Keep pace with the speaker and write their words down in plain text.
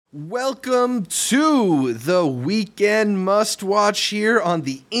Welcome to the Weekend Must Watch here on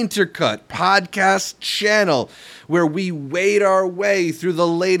the Intercut Podcast channel, where we wade our way through the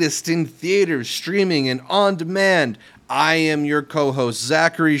latest in theaters, streaming, and on demand. I am your co-host,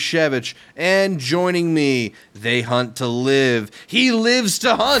 Zachary Shevich, and joining me, they hunt to live. He lives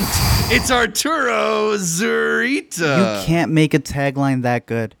to hunt. It's Arturo Zurita. You can't make a tagline that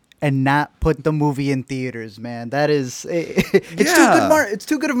good and not put the movie in theaters, man. That is, it's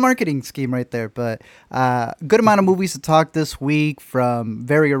too good of a marketing scheme right there. But good amount of movies to talk this week, from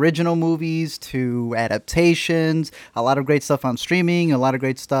very original movies to adaptations. A lot of great stuff on streaming, a lot of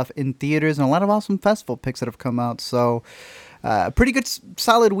great stuff in theaters, and a lot of awesome festival picks that have come out. So pretty good,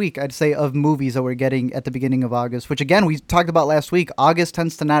 solid week, I'd say, of movies that we're getting at the beginning of August, which, again, we talked about last week. August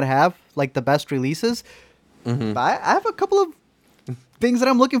tends to not have, like, the best releases. Mm-hmm. But I have a couple of things that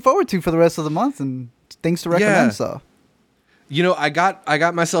I'm looking forward to for the rest of the month and things to recommend. Yeah. So, you know, I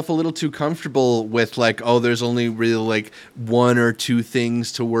got myself a little too comfortable with, like, oh, there's only really like one or two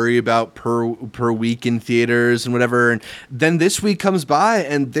things to worry about per week in theaters and whatever. And then this week comes by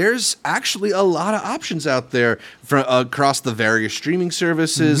and there's actually a lot of options out there from across the various streaming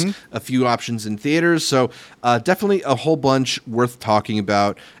services, a few options in theaters. So definitely a whole bunch worth talking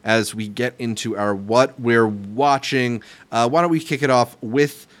about as we get into our what we're watching. Why don't we kick it off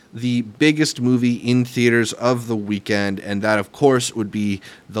with the biggest movie in theaters of the weekend, and that, of course, would be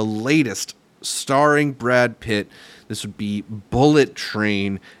the latest starring Brad Pitt. This would be Bullet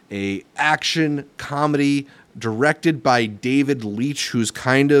Train, a action comedy directed by David Leitch, who's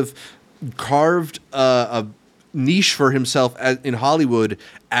kind of carved a niche for himself in Hollywood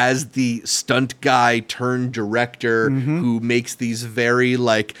as the stunt guy turned director who makes these very,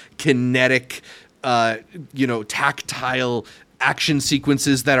 like, kinetic, tactile action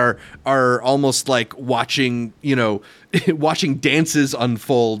sequences that are almost like watching dances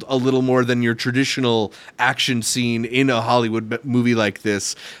unfold a little more than your traditional action scene in a Hollywood movie like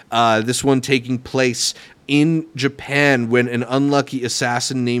this. This one taking place in Japan when an unlucky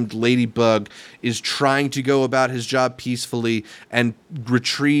assassin named Ladybug is trying to go about his job peacefully and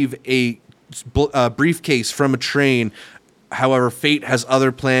retrieve a briefcase from a train. However, fate has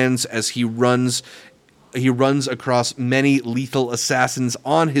other plans as he runs across many lethal assassins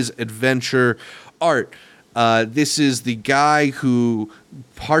on his adventure. Art, this is the guy who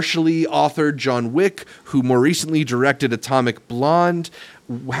partially authored John Wick, who more recently directed Atomic Blonde.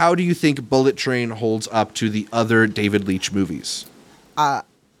 How do you think Bullet Train holds up to the other David Leitch movies? I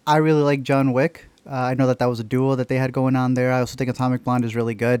really like John Wick. I know that was a duo that they had going on there. I also think Atomic Blonde is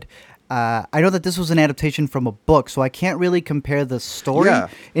really good. I know that this was an adaptation from a book, so I can't really compare the story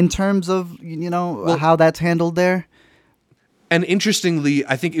in terms of, how that's handled there. And interestingly,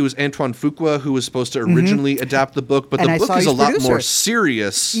 I think it was Antoine Fuqua who was supposed to originally adapt the book, but the book is a lot more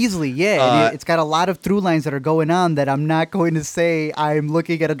serious. Easily, yeah. It's got a lot of through lines that are going on that I'm not going to say I'm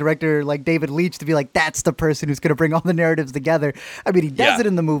looking at a director like David Leitch to be like, that's the person who's going to bring all the narratives together. I mean, he does it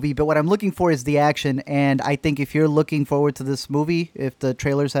in the movie, but what I'm looking for is the action. And I think if you're looking forward to this movie, if the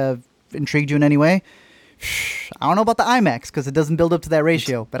trailers have intrigued you in any way, I don't know about the IMAX because it doesn't build up to that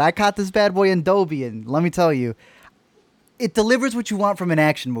ratio, but I caught this bad boy in Dolby, and let me tell you, it delivers what you want from an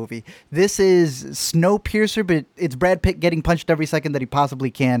action movie. This is Snowpiercer, but it's Brad Pitt getting punched every second that he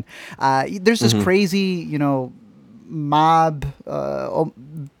possibly can. There's this crazy, mob.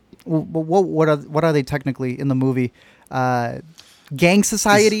 What are they technically in the movie? Gang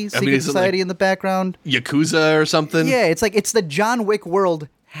society, secret society in the background. Yakuza or something? Yeah, it's the John Wick world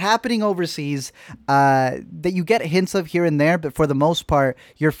happening overseas that you get hints of here and there, but for the most part,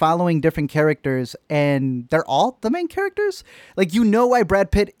 you're following different characters, and they're all the main characters. Like, why Brad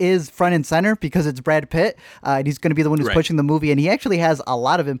Pitt is front and center, because it's Brad Pitt, and he's going to be the one who's pushing the movie, and he actually has a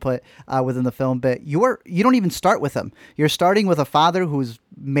lot of input within the film, but you don't even start with him. You're starting with a father who's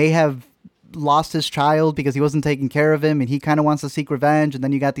may have lost his child because he wasn't taking care of him, and he kind of wants to seek revenge. And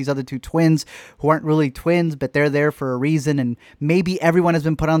then you got these other two twins who aren't really twins, but they're there for a reason. And maybe everyone has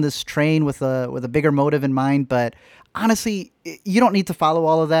been put on this train with a bigger motive in mind. But honestly, you don't need to follow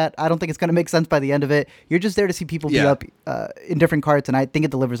all of that. I don't think it's going to make sense by the end of it. You're just there to see people beat up in different carts, and I think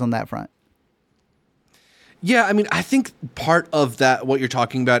it delivers on that front. Yeah, I mean, I think part of that, what you're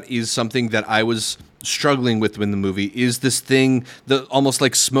talking about, is something that I was struggling with in the movie, is this thing, the almost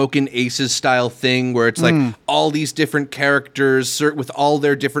like Smoke and Aces style thing, where it's like all these different characters with all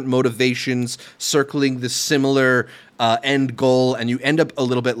their different motivations circling this similar end goal, and you end up a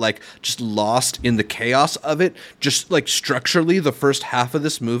little bit like just lost in the chaos of it. Just like structurally, the first half of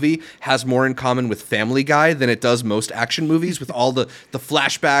this movie has more in common with Family Guy than it does most action movies, with all the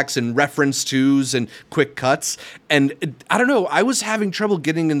flashbacks and reference tos and quick cuts. And I don't know, I was having trouble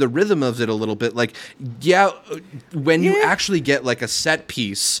getting in the rhythm of it a little bit. Like, when you actually get like a set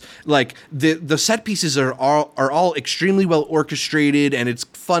piece, like the set pieces are all extremely well orchestrated, and it's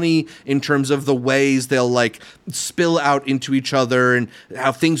funny in terms of the ways they'll like spill out into each other and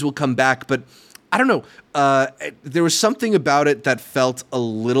how things will come back. But I don't know, there was something about it that felt a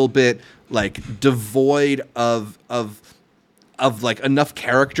little bit like devoid of like enough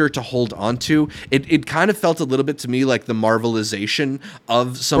character to hold on to. It kind of felt a little bit to me like the Marvelization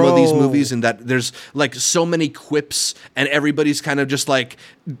of some of these movies, in that there's like so many quips and everybody's kind of just like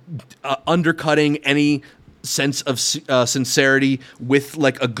undercutting any sense of sincerity with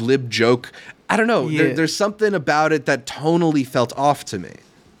like a glib joke. I don't know. Yeah. There's something about it that tonally felt off to me.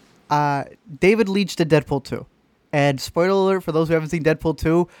 David Leitch did Deadpool 2. And spoiler alert for those who haven't seen Deadpool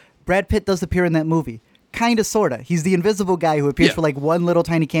 2, Brad Pitt does appear in that movie. Kinda, sorta. He's the invisible guy who appears for like one little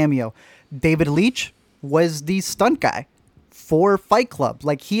tiny cameo. David Leitch was the stunt guy for Fight Club.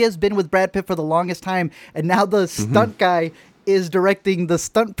 Like, he has been with Brad Pitt for the longest time, and now the stunt guy is directing the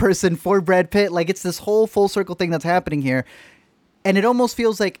stunt person for Brad Pitt. Like, it's this whole full circle thing that's happening here. And it almost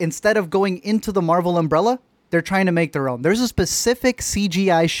feels like instead of going into the Marvel umbrella, they're trying to make their own. There's a specific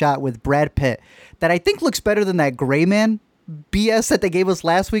CGI shot with Brad Pitt that I think looks better than that Gray Man BS that they gave us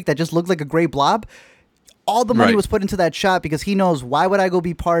last week that just looked like a gray blob. All the money was put into that shot because he knows, why would I go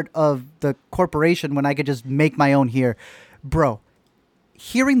be part of the corporation when I could just make my own here? Bro,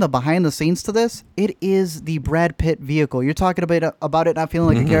 hearing the behind the scenes to this, it is the Brad Pitt vehicle. You're talking about it not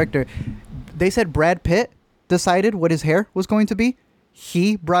feeling like a character. They said Brad Pitt decided what his hair was going to be.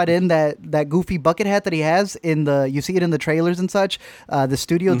 He brought in that goofy bucket hat that he has you see it in the trailers and such. The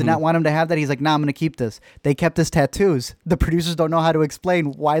studio did not want him to have that. He's like, nah, I'm going to keep this. They kept his tattoos. The producers don't know how to explain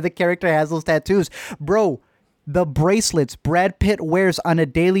why the character has those tattoos. Bro, the bracelets Brad Pitt wears on a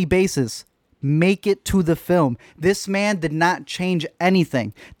daily basis make it to the film. This man did not change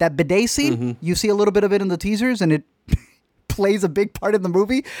anything. That bidet scene, you see a little bit of it in the teasers, and it plays a big part in the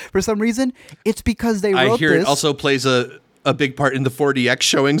movie for some reason. It's because they wrote this. I hear it also plays a big part in the 4DX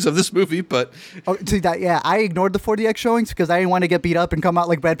showings of this movie, but I ignored the 4DX showings because I didn't want to get beat up and come out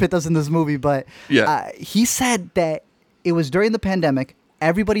like Brad Pitt does in this movie. But he said that it was during the pandemic.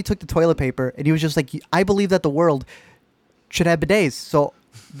 Everybody took the toilet paper, and he was just like, I believe that the world should have bidets. So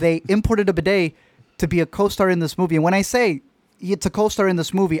they imported a bidet to be a co-star in this movie. And when I say it's a co-star in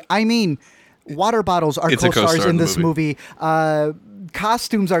this movie, I mean water bottles are co-stars in this movie.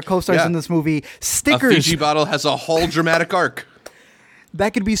 Costumes are co-stars in this movie. Stickers. A Fiji bottle has a whole dramatic arc.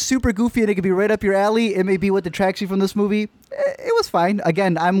 That could be super goofy, and it could be right up your alley. It may be what detracts you from this movie. It was fine.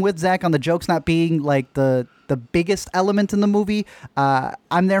 Again, I'm with Zach on the jokes not being like the biggest element in the movie.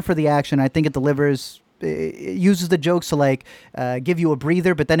 I'm there for the action. I think it delivers. It uses the jokes to like give you a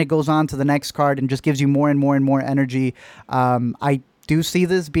breather, but then it goes on to the next card and just gives you more and more and more energy. I do see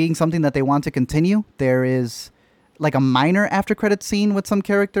this being something that they want to continue. There is like a minor after credit scene with some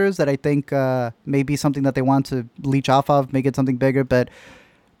characters that I think may be something that they want to leech off of, make it something bigger. But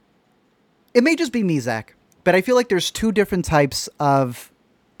it may just be me, Zach. But I feel like there's two different types of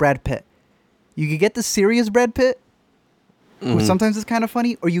Brad Pitt. You could get the serious Brad Pitt, who sometimes is kind of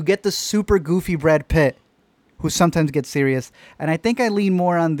funny, or you get the super goofy Brad Pitt, who sometimes gets serious. And I think I lean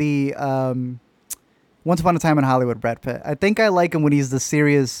more on the Once Upon a Time in Hollywood Brad Pitt. I think I like him when he's the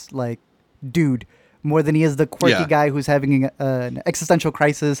serious, like, dude, more than he is the quirky guy who's having an existential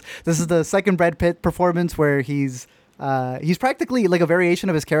crisis. This is the second Brad Pitt performance where he's practically like a variation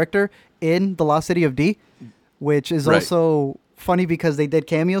of his character in The Lost City of D, which is also funny because they did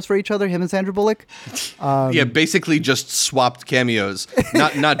cameos for each other, him and Sandra Bullock. Basically just swapped cameos,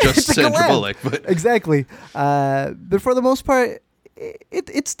 not just Sandra Bullock, but exactly. But for the most part,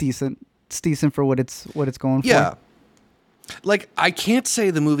 it's decent. It's decent for what it's going for. Yeah. Like, I can't say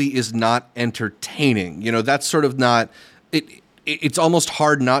the movie is not entertaining. You know, that's sort of not it. It's almost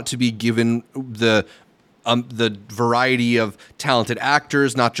hard not to be given the variety of talented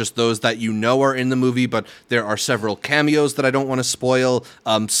actors, not just those that you know are in the movie, but there are several cameos that I don't want to spoil,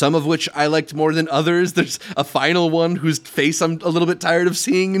 some of which I liked more than others. There's a final one whose face I'm a little bit tired of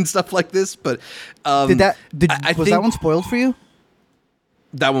seeing and stuff like this. But was that one spoiled for you?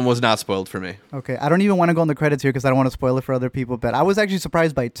 That one was not spoiled for me. Okay, I don't even want to go on the credits here because I don't want to spoil it for other people, but I was actually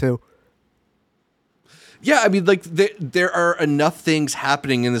surprised by it too. Yeah, I mean, like, there are enough things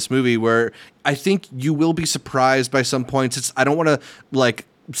happening in this movie where I think you will be surprised by some points. I don't want to, like,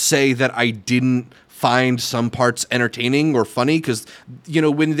 say that I didn't find some parts entertaining or funny, because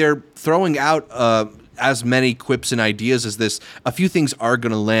when they're throwing out as many quips and ideas as this, a few things are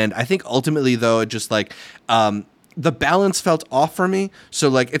going to land. I think ultimately, though, it just like the balance felt off for me. So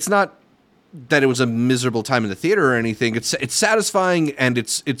like, it's not that it was a miserable time in the theater or anything. It's satisfying and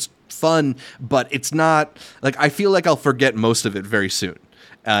it's fun, but it's not like, I feel like I'll forget most of it very soon,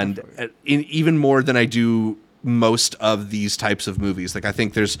 and even more than I do most of these types of movies. Like, I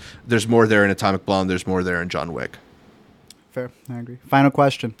think there's more there in Atomic Blonde. There's more there in John Wick. Fair, I agree. Final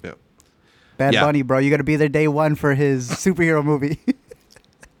question. Yeah. Bad Bunny, bro, you got to be there day one for his superhero movie.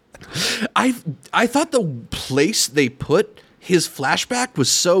 I thought the place they put his flashback was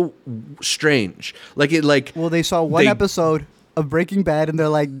so strange. Well, they saw one episode of Breaking Bad and they're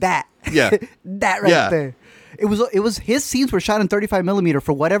like, that right there. It was his scenes were shot in 35 millimeter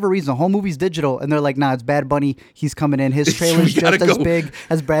for whatever reason. The whole movie's digital, and they're like, nah, it's Bad Bunny. He's coming in. His trailer's just as big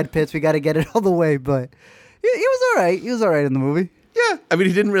as Brad Pitt's. We got to get it all the way. But he was all right. He was all right in the movie. Yeah, I mean,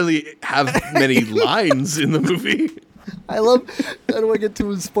 he didn't really have many lines in the movie. I don't want to get too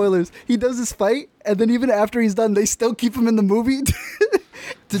much spoilers. He does his fight, and then even after he's done, they still keep him in the movie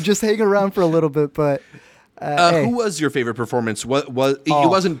to just hang around for a little bit. But who was your favorite performance? It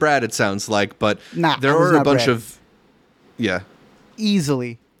wasn't Brad, it sounds like, but there were a bunch of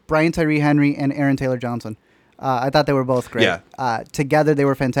easily Brian Tyree Henry and Aaron Taylor Johnson. I thought they were both great. Yeah. Together, they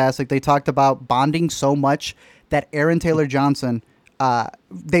were fantastic. They talked about bonding so much that Aaron Taylor Johnson,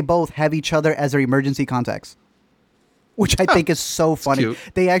 they both have each other as their emergency contacts, which I think is so funny. Cute.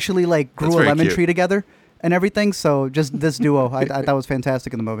 They actually grew a lemon tree together and everything. So just this duo, I thought was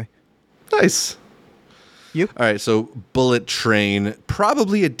fantastic in the movie. Nice. You? All right, so Bullet Train,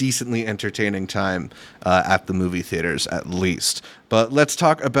 probably a decently entertaining time at the movie theaters, at least. But let's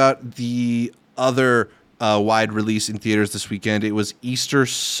talk about the other wide release in theaters this weekend. It was Easter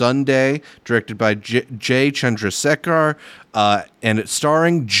Sunday, directed by Jay Chandrasekhar, and it's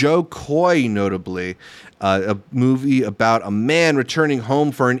starring Joe Coy, notably. A movie about a man returning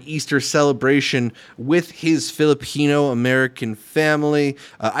home for an Easter celebration with his Filipino-American family.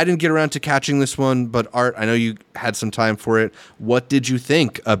 I didn't get around to catching this one, but Art, I know you had some time for it. What did you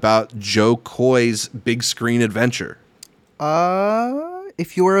think about Joe Coy's big screen adventure?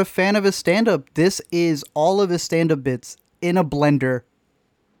 If you were a fan of his stand-up, this is all of his stand-up bits in a blender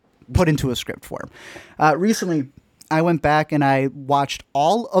put into a script form. Recently, I went back and I watched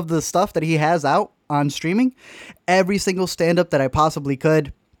all of the stuff that he has out on streaming, every single stand-up that I possibly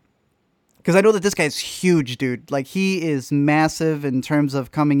could, because I know that this guy's huge, dude. Like, he is massive in terms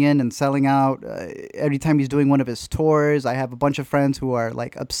of coming in and selling out every time he's doing one of his tours. I have a bunch of friends who are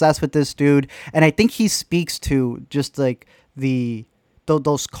obsessed with this dude, and I think he speaks to just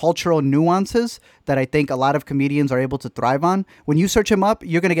those cultural nuances that I think a lot of comedians are able to thrive on. When you search him up,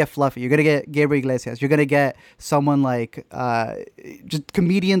 you're going to get Fluffy. You're going to get Gabriel Iglesias. You're going to get someone just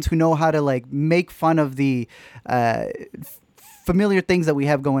comedians who know how to make fun of the familiar things that we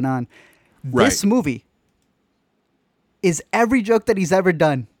have going on. Right. This movie is every joke that he's ever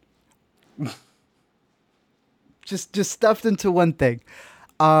done. just stuffed into one thing.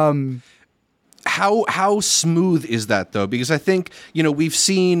 How smooth is that, though? Because I think, we've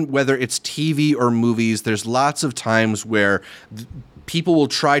seen, whether it's TV or movies, there's lots of times where people will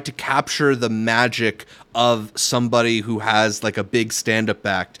try to capture the magic of somebody who has a big stand-up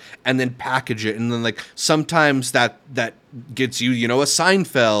act and then package it. And then sometimes that gets you, a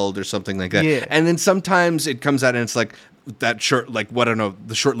Seinfeld or something like that. Yeah. And then sometimes it comes out and it's that short,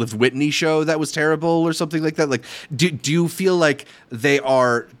 the short-lived Whitney show that was terrible or something like that. Do you feel like they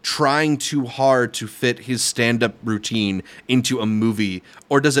are trying too hard to fit his stand-up routine into a movie,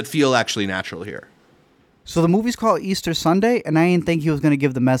 or does it feel actually natural here? So the movie's called Easter Sunday, and I didn't think he was going to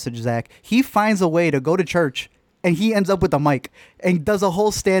give the message, Zach. He finds a way to go to church, and he ends up with a mic and does a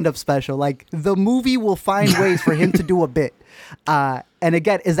whole stand-up special. The movie will find ways for him to do a bit. And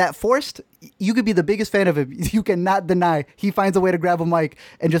again, is that forced? You could be the biggest fan of him. You cannot deny he finds a way to grab a mic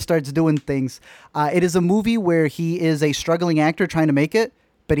and just starts doing things. It is a movie where he is a struggling actor trying to make it,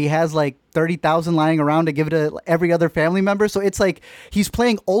 but he has 30,000 lying around to give it to every other family member. So it's he's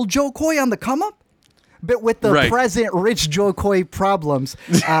playing old Joe Coy on the come up, but with the present rich Joe Coy problems.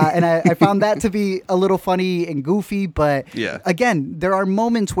 And I found that to be a little funny and goofy. But again, there are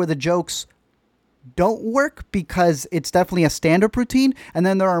moments where the jokes don't work because it's definitely a stand-up routine. And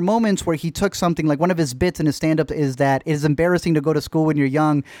then there are moments where he took something, one of his bits in his stand-up is that it is embarrassing to go to school when you're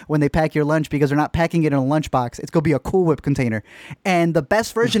young when they pack your lunch because they're not packing it in a lunchbox. It's going to be a Cool Whip container. And the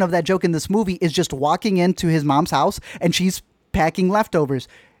best version of that joke in this movie is just walking into his mom's house and she's packing leftovers.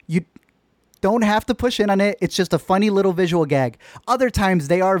 don't have to push in on it. It's just a funny little visual gag. Other times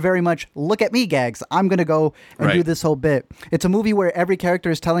they are very much look at me gags. I'm going to go and do this whole bit. It's a movie where every character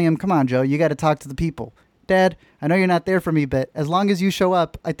is telling him, come on, Joe, you got to talk to the people. Dad, I know you're not there for me, but as long as you show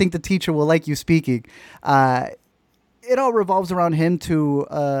up, I think the teacher will like you speaking. It all revolves around him to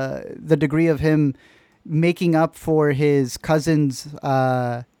the degree of him making up for his cousin's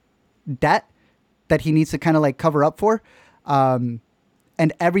debt that he needs to kind of like cover up for.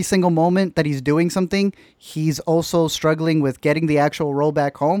 And every single moment that he's doing something, he's also struggling with getting the actual role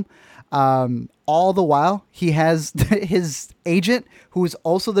back home. All the while, he has his agent, who is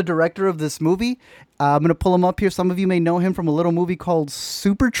also the director of this movie. I'm going to pull him up here. Some of you may know him from a little movie called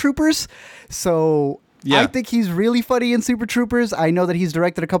Super Troopers. So I think he's really funny in Super Troopers. I know that he's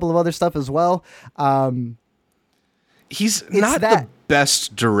directed a couple of other stuff as well. He's not the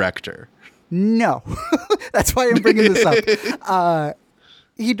best director. No. That's why I'm bringing this up.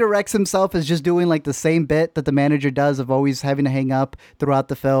 He directs himself as just doing like the same bit that the manager does of always having to hang up throughout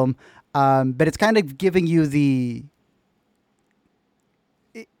the film. But it's kind of giving you the...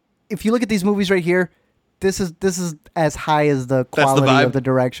 If you look at these movies right here, this is as high as the quality of the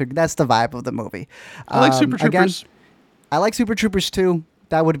direction. That's the vibe of the movie. I like Super Troopers. Again, I like Super Troopers too.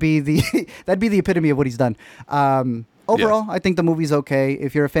 That would be that'd be the epitome of what he's done. Overall, I think the movie's okay.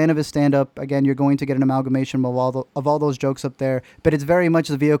 If you're a fan of his stand-up, again, you're going to get an amalgamation of all those jokes up there. But it's very much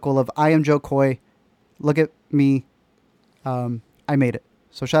the vehicle of I am Joe Coy. Look at me. I made it.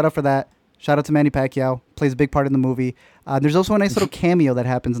 So shout out for that. Shout out to Manny Pacquiao. Plays a big part in the movie. There's also a nice little cameo that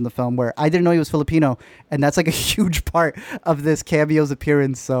happens in the film where I didn't know he was Filipino. And that's like a huge part of this cameo's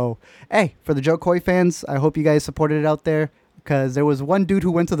appearance. So, hey, for the Joe Coy fans, I hope you guys supported it out there. Because there was one dude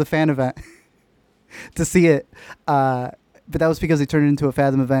who went to the fan event to see it. But that was because they turned it into a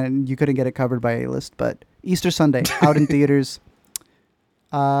Fathom event and you couldn't get it covered by A-List. But Easter Sunday, out in theaters.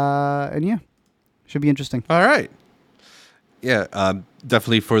 And yeah, should be interesting. All right. Yeah,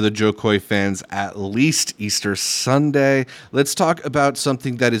 definitely for the Joe Coy fans, at least Easter Sunday. Let's talk about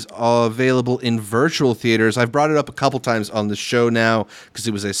something that is available in virtual theaters. I've brought it up a couple times on the show now because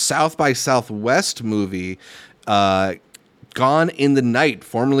it was a South by Southwest movie, Gone in the Night,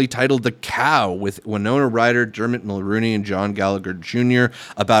 formerly titled The Cow, with Winona Ryder, Dermot Mulroney, and John Gallagher Jr.,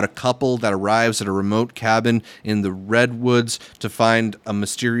 about a couple that arrives at a remote cabin in the Redwoods to find a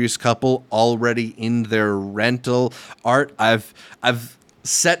mysterious couple already in their rental. Art, I've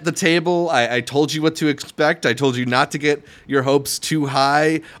set the table. I told you what to expect. I told you not to get your hopes too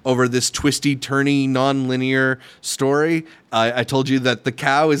high over this twisty, turny, non-linear story. I told you that the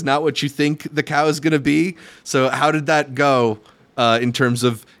cow is not what you think the cow is going to be. So how did that go in terms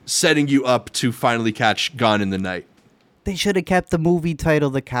of setting you up to finally catch Gone in the Night? They should have kept the movie title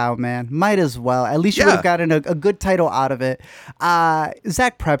The Cow, man. Might as well. At least you would have gotten a good title out of it.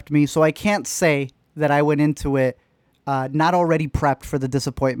 Zach prepped me, so I can't say that I went into it not already prepped for the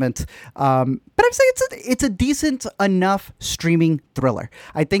disappointment. But I'm saying it's a decent enough streaming thriller.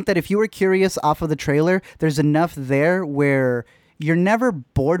 I think that if you were curious off of the trailer, there's enough there where you're never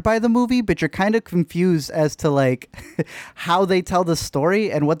bored by the movie, but you're kind of confused as to like how they tell the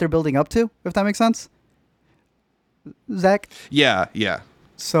story and what they're building up to, if that makes sense. Zach? Yeah.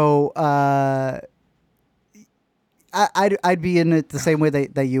 So, I'd be in it the same way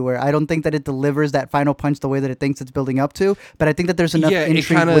that you were. I don't think that it delivers that final punch the way that it thinks it's building up to, but I think that there's enough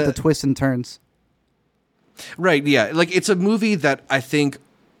intrigue with the twists and turns. Right, yeah. Like, it's a movie that I think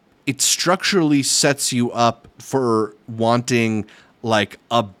it structurally sets you up for wanting, like,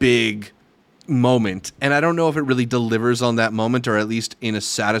 a big moment. And I don't know if it really delivers on that moment, or at least in a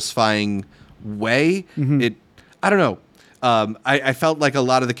satisfying way. Mm-hmm. I don't know. I felt like a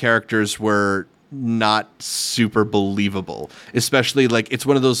lot of the characters were not super believable, especially like it's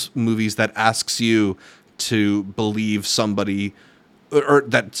one of those movies that asks you to believe somebody or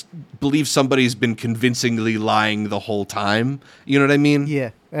that believe somebody's been convincingly lying the whole time. You know what I mean?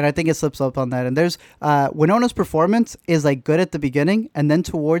 Yeah. And I think it slips up on that. And there's Winona's performance is like good at the beginning, and then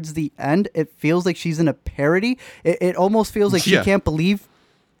towards the end it feels like she's in a parody. It almost feels like she can't believe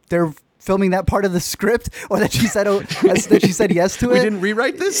they're filming that part of the script, or that she said that she said yes to it. We didn't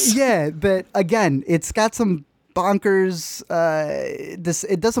rewrite this? Yeah, but again, it's got some bonkers it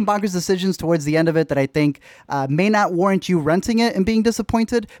does some bonkers decisions towards the end of it that I think may not warrant you renting it and being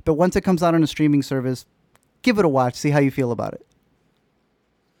disappointed, but once it comes out on a streaming service, give it a watch, see how you feel about it.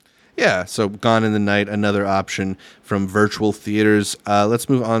 Yeah, so Gone in the Night, another option from virtual theaters. Let's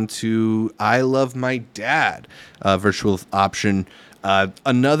move on to I Love My Dad, virtual option.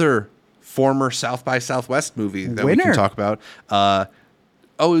 Another former South by Southwest movie that we can talk about.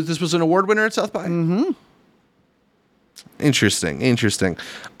 This was an award winner at South by? Mm-hmm. Interesting.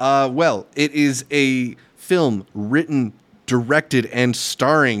 Well, it is a film written, directed, and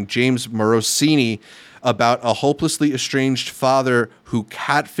starring James Morosini about a hopelessly estranged father who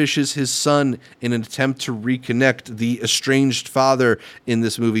catfishes his son in an attempt to reconnect. The estranged father in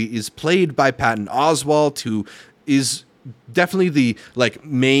this movie is played by Patton Oswalt, who is definitely the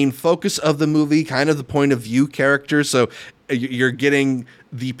main focus of the movie, kind of the point of view character. So you're getting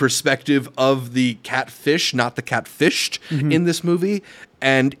the perspective of the catfish, not the catfished, in this movie.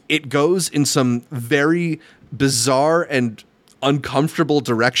 And it goes in some very bizarre and uncomfortable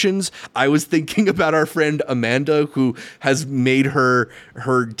directions. I was thinking about our friend Amanda, who has made her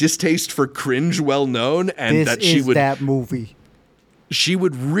distaste for cringe well known, and that movie. She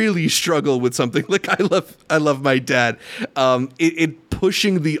would really struggle with something like I love my dad. It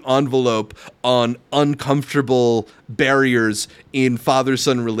pushing the envelope on uncomfortable barriers in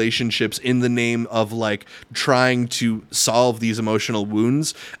father-son relationships in the name of trying to solve these emotional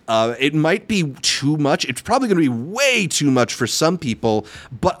wounds. It might be too much. It's probably going to be way too much for some people,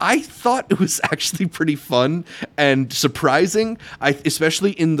 but I thought it was actually pretty fun and surprising.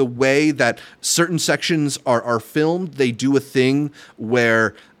 Especially in the way that certain sections are filmed. They do a thing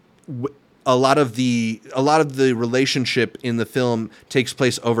where a lot of the relationship in the film takes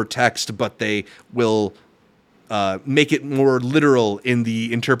place over text, but they will make it more literal in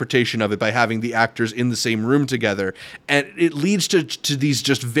the interpretation of it by having the actors in the same room together, and it leads to these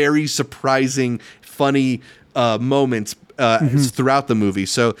just very surprising, funny moments throughout the movie.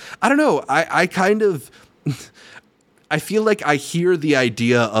 So I don't know. I kind of. I feel like I hear the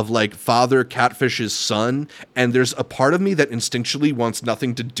idea of father catfish's son, and there's a part of me that instinctually wants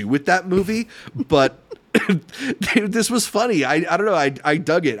nothing to do with that movie, but this was funny. I don't know. I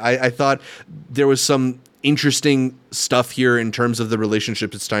dug it. I thought there was some interesting stuff here in terms of the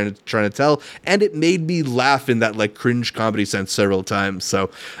relationship it's trying to tell, and it made me laugh in that cringe comedy sense several times.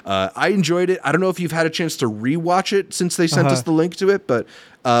 So I enjoyed it. I don't know if you've had a chance to rewatch it since they sent us the link to it, but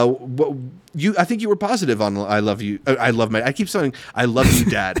I think you were positive on I love you. I keep saying I love you,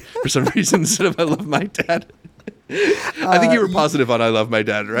 Dad, for some reason instead of I love my dad. I think you were positive on I love my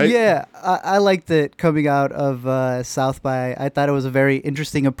dad, right? Yeah, I liked it coming out of South by. I thought it was a very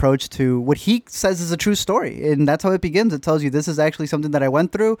interesting approach to what he says is a true story. And that's how it begins. It tells you this is actually something that I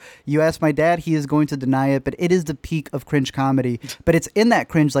went through. You ask my dad, he is going to deny it, but it is the peak of cringe comedy. But it's in that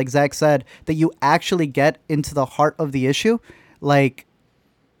cringe, like Zach said, that you actually get into the heart of the issue.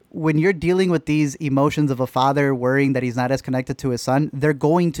 When you're dealing with these emotions of a father worrying that he's not as connected to his son, they're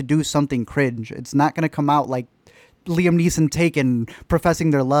going to do something cringe. It's not going to come out like Liam Neeson Taken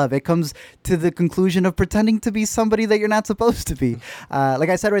professing their love. It comes to the conclusion of pretending to be somebody that you're not supposed to be. Like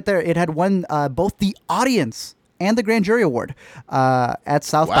I said right there, it had won both the audience and the grand jury award at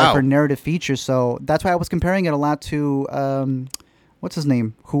South by for narrative features. So that's why I was comparing it a lot to what's his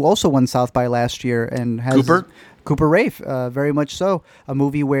name, who also won South by last year and has Cooper Raiff, very much so. A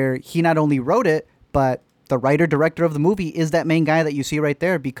movie where he not only wrote it, but the writer-director of the movie is that main guy that you see right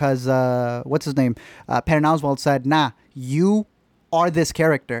there because, what's his name? Patton Oswalt said, nah, you are this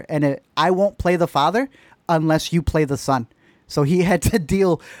character, and I won't play the father unless you play the son. So he had to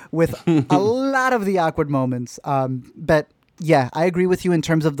deal with a lot of the awkward moments. But yeah, I agree with you in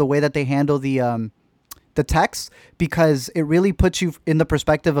terms of the way that they handle the text, because it really puts you in the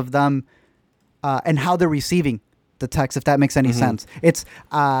perspective of them and how they're receiving the text, if that makes any sense. It's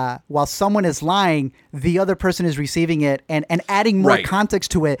while someone is lying, the other person is receiving it and adding more context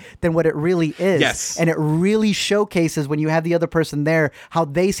to it than what it really is. Yes. And it really showcases when you have the other person there how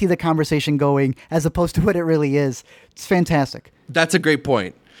they see the conversation going as opposed to what it really is. It's fantastic. That's a great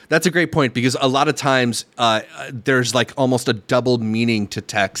point. Because a lot of times there's almost a double meaning to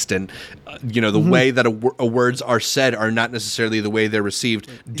text, and the way that words are said are not necessarily the way they're received.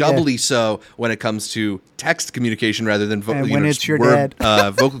 Doubly so when it comes to text communication rather than when it's your dad.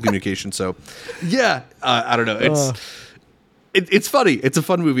 Vocal communication. So yeah, I don't know. It's funny. It's a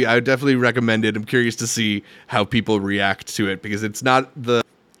fun movie. I would definitely recommend it. I'm curious to see how people react to it because it's not the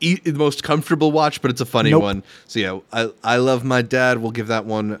most comfortable watch, but it's a funny one. So yeah, I love my dad. We'll give that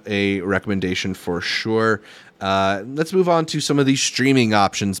one a recommendation for sure. Let's move on to some of these streaming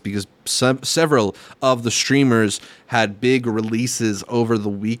options because several of the streamers had big releases over the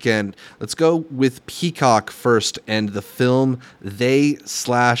weekend. Let's go with Peacock first and the film They/Them,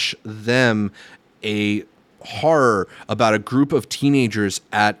 a horror about a group of teenagers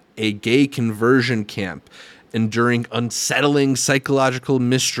at a gay conversion camp, enduring unsettling psychological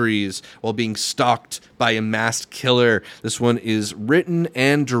mysteries while being stalked by a masked killer. This one is written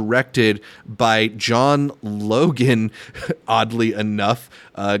and directed by John Logan, oddly enough,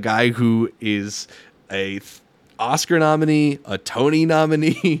 a guy who is Oscar nominee, a Tony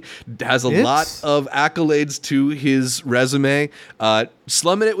nominee, has a lot of accolades to his resume.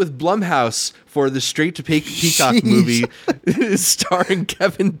 Slumming it with Blumhouse for the Straight to Peacock movie starring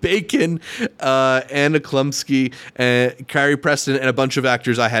Kevin Bacon, Anna Klumsky, Carrie Preston, and a bunch of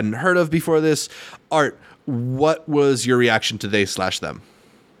actors I hadn't heard of before this. Art, what was your reaction to they/them?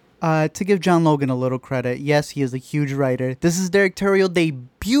 To give John Logan a little credit, yes, he is a huge writer. This is directorial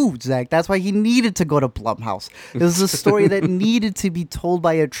debut, Zach. That's why he needed to go to Blumhouse. This is a story that needed to be told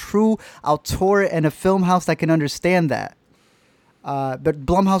by a true auteur and a film house that can understand that. But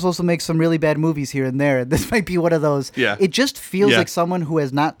Blumhouse also makes some really bad movies here and there. This might be one of those. Yeah. It just feels like someone who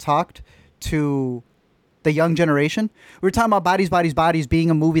has not talked to the young generation. We were talking about Bodies, Bodies, Bodies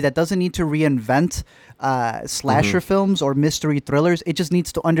being a movie that doesn't need to reinvent slasher films or mystery thrillers. It just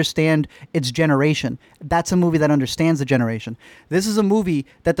needs to understand its generation. That's a movie that understands the generation. This is a movie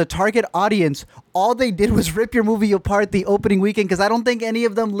that the target audience, all they did was rip your movie apart the opening weekend, because I don't think any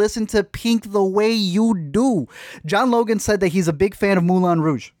of them listen to Pink the way you do. John Logan said that he's a big fan of Moulin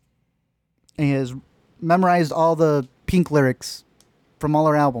Rouge. And he has memorized all the Pink lyrics from all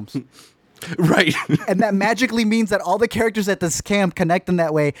her albums. Right. And that magically means that all the characters at this camp connect in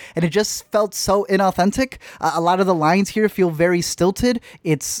that way. And it just felt so inauthentic. A lot of the lines here feel very stilted.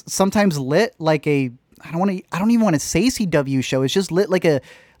 It's sometimes lit like I don't even want to say CW show. It's just lit like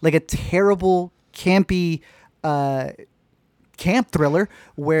a terrible, campy camp thriller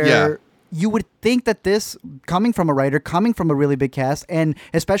where you would think that this, coming from a writer, coming from a really big cast, and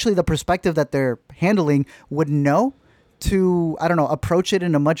especially the perspective that they're handling, would know to, I don't know, approach it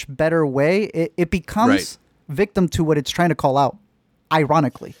in a much better way. It becomes victim to what it's trying to call out,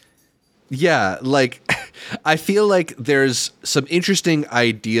 ironically. Yeah, like, I feel like there's some interesting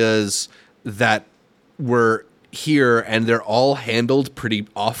ideas that were here, and they're all handled pretty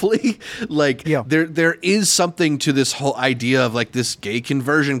awfully. Like, there is something to this whole idea of, like, this gay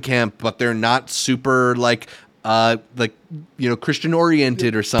conversion camp, but they're not super, like, Christian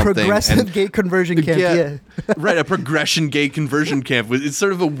oriented or something. Progressive gay conversion camp, right, a progression gay conversion camp. It's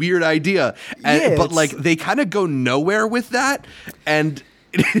sort of a weird idea. But like they kind of go nowhere with that. And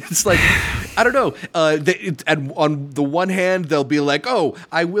it's like, I don't know. On the one hand, they'll be like, oh,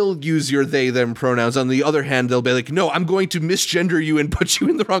 I will use your they, them pronouns. On the other hand, they'll be like, no, I'm going to misgender you and put you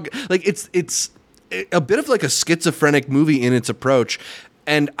in the wrong. Like it's a bit of like a schizophrenic movie in its approach.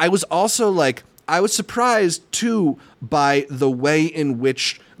 And I was also like, I was surprised, too, by the way in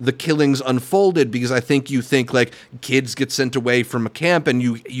which the killings unfolded, because I think you think, like, kids get sent away from a camp and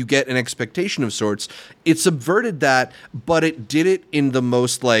you get an expectation of sorts. It subverted that, but it did it in the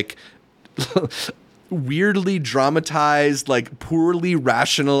most, like, weirdly dramatized, like, poorly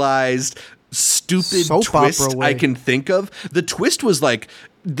rationalized, stupid soap twist I can think of. The twist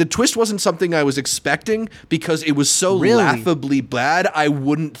wasn't something I was expecting, because it was so laughably bad. I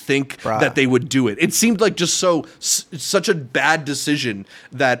wouldn't think that they would do it. It seemed like just such a bad decision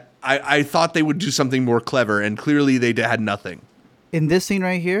that I thought they would do something more clever, and clearly they had nothing. In this scene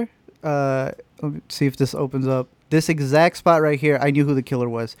right here, let me see if this opens up. This exact spot right here, I knew who the killer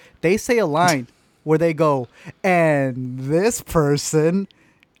was. They say a line where they go, and this person...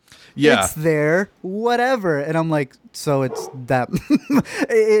 it's there, whatever. And I'm like, so it's that.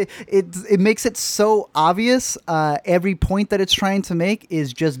 it makes it so obvious. Every point that it's trying to make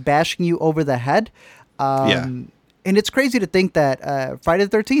is just bashing you over the head. And it's crazy to think that Friday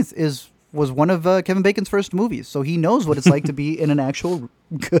the 13th was one of Kevin Bacon's first movies. So he knows what it's like to be in an actual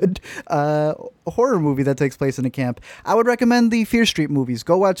good horror movie that takes place in a camp. I would recommend the Fear Street movies.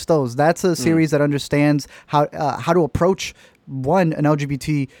 Go watch those. That's a series that understands how to approach an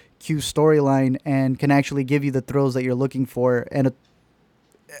LGBTQ storyline and can actually give you the thrills that you're looking for, and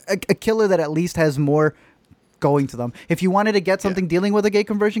a killer that at least has more going to them. If you wanted to get something dealing with a gay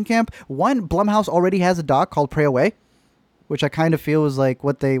conversion camp, Blumhouse already has a doc called Pray Away, which I kind of feel was like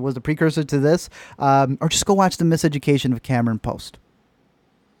was the precursor to this. Or just go watch The Miseducation of Cameron Post.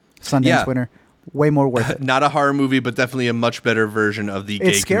 Sundance winner. Way more worth it. Not a horror movie, but definitely a much better version of the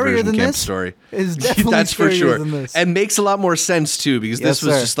gay conversion camp story. It's definitely That's for sure. Than this. And makes a lot more sense too, because this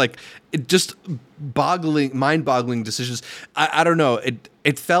was just like mind-boggling decisions. I don't know.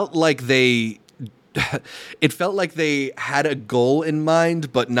 It felt like they had a goal in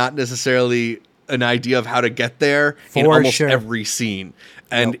mind, but not necessarily an idea of how to get there in almost every scene.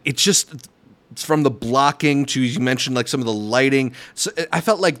 And it's from the blocking to, you mentioned, like, some of the lighting. So I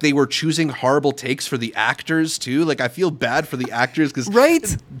felt like they were choosing horrible takes for the actors too. Like, I feel bad for the actors because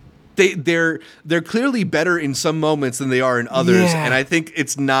they're clearly better in some moments than they are in others. And I think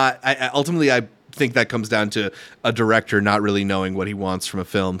it's not. Ultimately, I think that comes down to a director not really knowing what he wants from a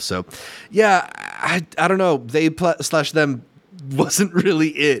film. So, yeah, I don't know. Slash them wasn't really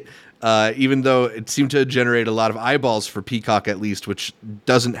it. Even though it seemed to generate a lot of eyeballs for Peacock, at least, which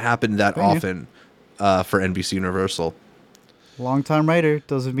doesn't happen that often for NBC Universal. Long time writer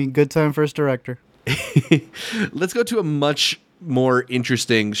doesn't mean good time first director. Let's go to a much more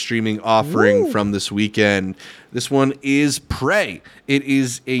interesting streaming offering from this weekend. This one is Prey. It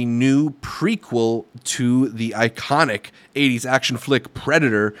is a new prequel to the iconic 80s action flick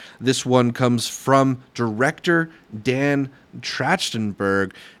Predator. This one comes from director Dan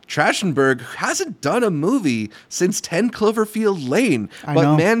Trachtenberg. Trachtenberg hasn't done a movie since 10 Cloverfield Lane,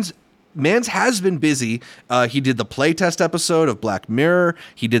 but Mans has been busy. He did the playtest episode of Black Mirror.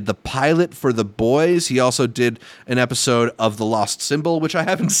 He did the pilot for The Boys. He also did an episode of The Lost Symbol, which I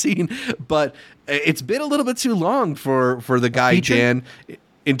haven't seen. But it's been a little bit too long for the guy, Dan,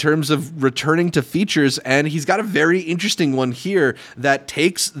 in terms of returning to features. And he's got a very interesting one here that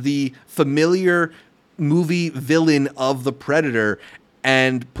takes the familiar movie villain of the Predator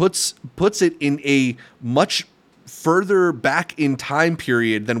and puts it in a much further back in time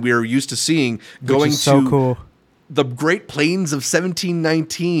period than we are used to seeing, going to the Great Plains of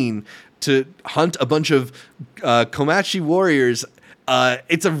 1719 to hunt a bunch of Comanche warriors.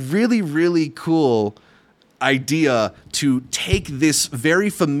 It's a really, really cool idea to take this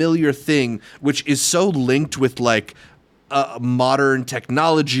very familiar thing, which is so linked with like modern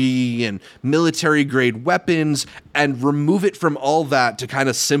technology and military grade weapons, and remove it from all that to kind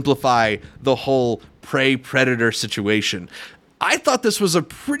of simplify the whole prey predator situation. I thought this was a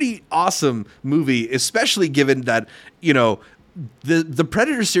pretty awesome movie, especially given that, you know, the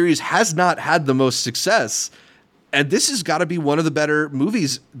Predator series has not had the most success, and this has got to be one of the better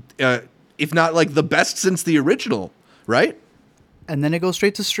movies, if not like the best since the original, right? And then it goes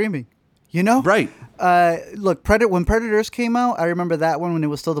straight to streaming. You know? Right. Look, when Predators came out, I remember that one when it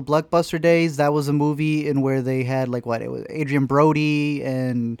was still the Blockbuster days. That was a movie in where they had it was Adrian Brody,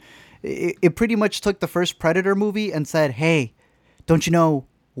 and it pretty much took the first Predator movie and said, hey, don't you know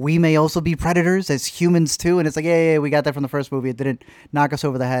we may also be predators as humans too? And it's like, yeah, we got that from the first movie. It didn't knock us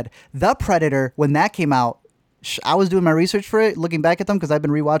over the head. The Predator, when that came out, I was doing my research for it, looking back at them because I've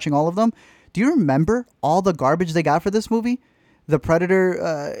been rewatching all of them. Do you remember all the garbage they got for this movie? The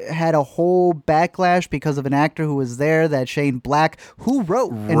Predator had a whole backlash because of an actor who was there, that Shane Black, who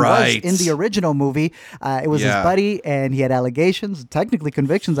wrote and was in the original movie. It was his buddy, and he had allegations, technically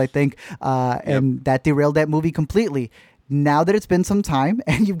convictions, I think, and that derailed that movie completely. Now that it's been some time,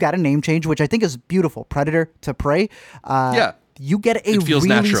 and you've got a name change, which I think is beautiful, Predator to Prey, you get a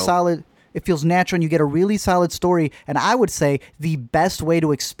really solid... It feels natural, and you get a really solid story, and I would say the best way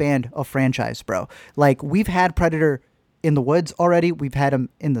to expand a franchise, bro. Like, we've had Predator in the woods already. We've had him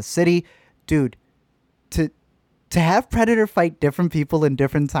in the city. Dude, to have Predator fight different people in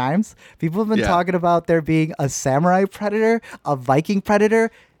different times, people have been talking about there being a samurai Predator, a Viking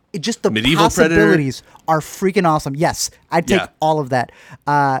Predator. It just, the medieval possibilities are freaking awesome. Yes, I'd take all of that.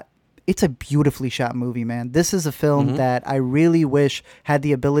 It's a beautifully shot movie, man. This is a film that I really wish had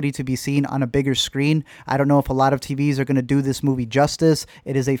the ability to be seen on a bigger screen. I don't know if a lot of TVs are going to do this movie justice.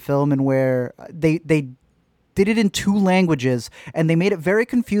 It is a film in where they did it in 2 languages, and they made it very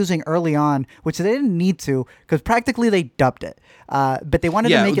confusing early on, which they didn't need to, because practically they dubbed it. But they wanted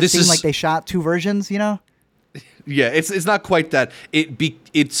to make it seem like they shot 2 versions, you know? Yeah, it's not quite that.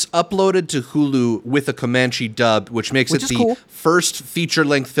 It's uploaded to Hulu with a Comanche dub, which makes it the first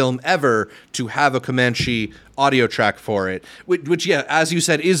feature-length film ever to have a Comanche audio track for it. Which, as you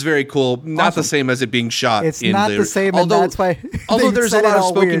said, is very cool. Not the same as it being shot. It's not the same, and that's why. Although there's a lot of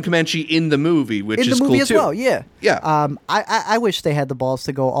spoken Comanche in the movie, which is cool too. In the movie as well, yeah. Yeah. I wish they had the balls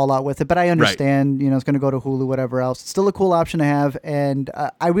to go all out with it, but I understand. Right. You know, it's going to go to Hulu, whatever else. It's still a cool option to have, and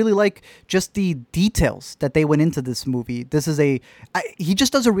I really like just the details that they went into this movie. This is he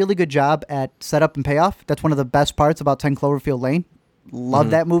just does a really good job at setup and payoff. That's one of the best parts about 10 Cloverfield Lane. Love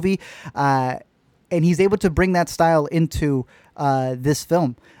that movie. And he's able to bring that style into this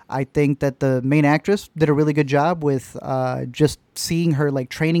film. I think that the main actress did a really good job with just seeing her like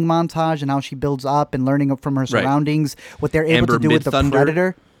training montage and how she builds up and learning from her surroundings. What they're able to do with the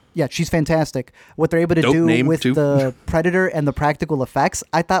Predator. Yeah, she's fantastic. What they're able to do with the Predator and the practical effects,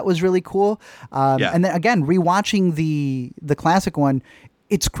 I thought was really cool. And then again, rewatching the classic one,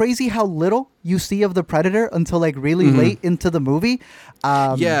 it's crazy how little you see of the Predator until like really late into the movie.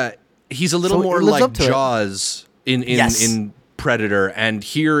 He's a little more like Jaws in Predator, and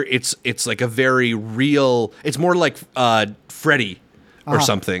here it's like a very real. It's more like Freddy or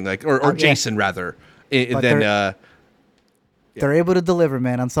something, like or Jason rather than. they're able to deliver,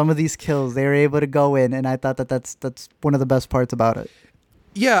 man, on some of these kills. They're able to go in, and I thought that's one of the best parts about it.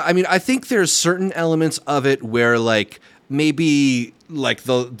 Yeah, I mean, I think there's certain elements of it where like maybe like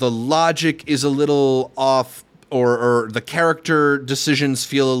the logic is a little off, or the character decisions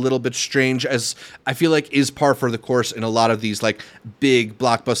feel a little bit strange, as I feel like is par for the course in a lot of these like big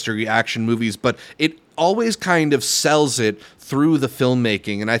blockbuster action movies, but it always kind of sells it through the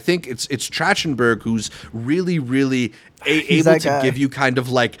filmmaking. And I think it's Trachtenberg who's really, really able to give you kind of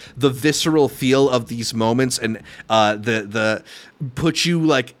like the visceral feel of these moments, and the put you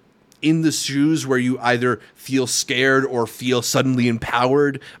like in the shoes where you either feel scared or feel suddenly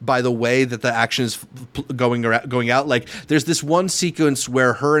empowered by the way that the action is going out. Like there's this one sequence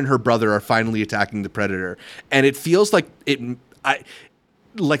where her and her brother are finally attacking the Predator, and it feels like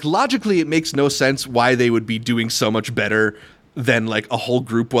like logically it makes no sense why they would be doing so much better than like a whole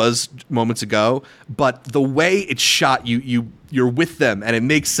group was moments ago, but the way it's shot, you're with them and it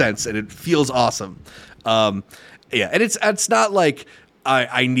makes sense and it feels awesome. And it's not like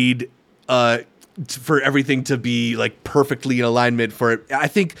I need for everything to be like perfectly in alignment for it. I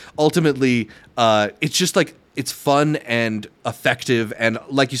think ultimately it's just like it's fun and effective, and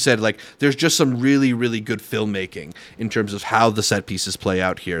like you said, like there's just some really, really good filmmaking in terms of how the set pieces play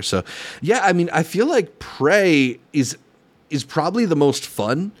out here. So yeah, I mean, I feel like Prey is probably the most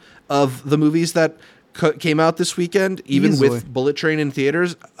fun of the movies that came out this weekend, even Easily. with Bullet Train in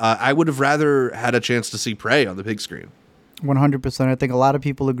theaters. I would have rather had a chance to see Prey on the big screen. 100%. I think a lot of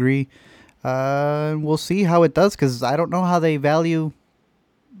people agree. We'll see how it does, because I don't know how they value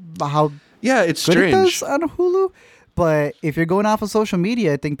how it's good strange. it does on Hulu. But if you're going off of social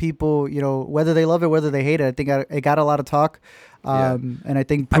media, I think people, whether they love it, whether they hate it, I think it got a lot of talk. And I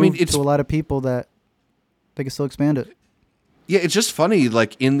think proved to a lot of people that they can still expand it. Yeah, it's just funny,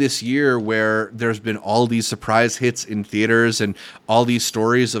 like in this year where there's been all these surprise hits in theaters and all these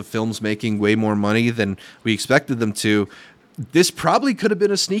stories of films making way more money than we expected them to, this probably could have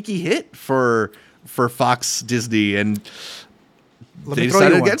been a sneaky hit for Fox Disney, and they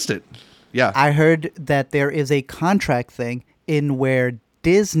decided against it. Yeah. I heard that there is a contract thing in where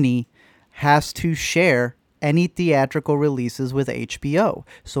Disney has to share any theatrical releases with HBO.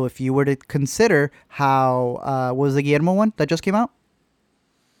 So if you were to consider how, what was the Guillermo one that just came out?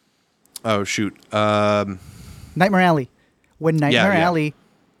 Oh, shoot. Nightmare Alley. When Nightmare Alley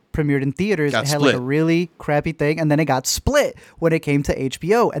premiered in theaters, it had like a really crappy thing, and then it got split when it came to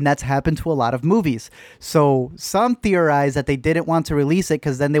HBO, and that's happened to a lot of movies. So some theorize that they didn't want to release it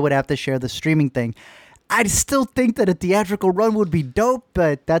because then they would have to share the streaming thing. I still think that a theatrical run would be dope,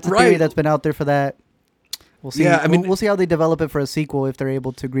 but that's a theory that's been out there for that. We'll see. Yeah, I mean, we'll see how they develop it for a sequel if they're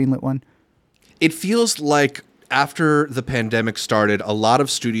able to greenlit one. It feels like after the pandemic started, a lot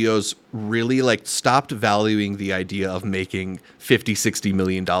of studios really like stopped valuing the idea of making $50-60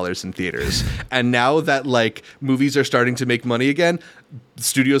 million in theaters. And now that like movies are starting to make money again,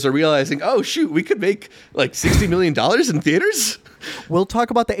 studios are realizing, oh shoot, we could make like $60 million in theaters. We'll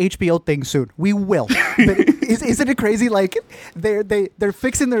talk about the HBO thing soon. We will. But isn't it crazy? Like they're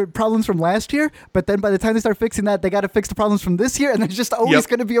fixing their problems from last year, but then by the time they start fixing that, they got to fix the problems from this year, and there's just always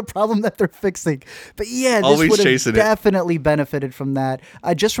going to be a problem that they're fixing. But yeah, this would have definitely benefited from that.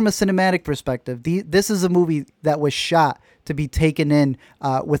 Just from a cinematic perspective, this is a movie that was shot to be taken in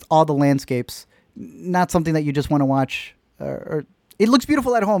with all the landscapes. Not something that you just want to watch. Or it looks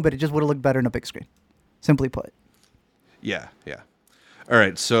beautiful at home, but it just would have looked better on a big screen. Simply put. Yeah. All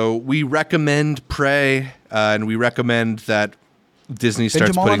right, so we recommend Prey, and we recommend that Disney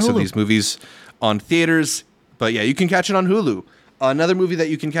starts putting some of these movies on theaters. But yeah, you can catch it on Hulu. Another movie that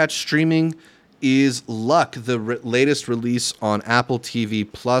you can catch streaming is Luck, the latest release on Apple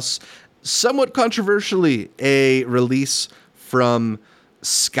TV Plus. Somewhat controversially, a release from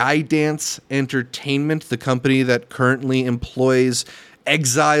Skydance Entertainment, the company that currently employs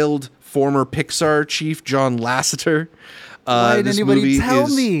exiled former Pixar chief John Lasseter. Why didn't anybody tell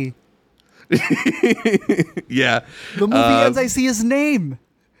me? Yeah. The movie ends, I see his name.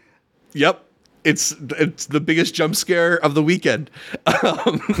 Yep. It's the biggest jump scare of the weekend.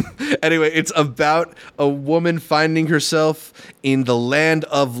 Anyway, it's about a woman finding herself in the land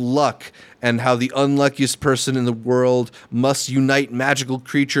of luck and how the unluckiest person in the world must unite magical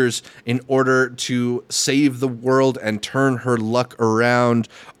creatures in order to save the world and turn her luck around.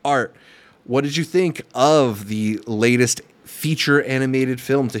 Art, what did you think of the latest feature animated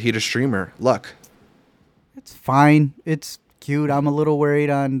film to hit a streamer, Luck? It's fine. It's cute. I'm a little worried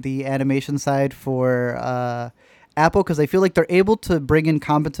on the animation side for Apple, because I feel like they're able to bring in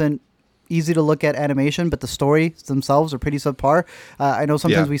competent, easy to look at animation, but the stories themselves are pretty subpar. I know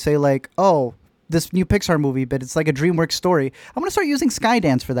sometimes we say like, oh, this new Pixar movie, but it's like a DreamWorks story. I'm gonna start using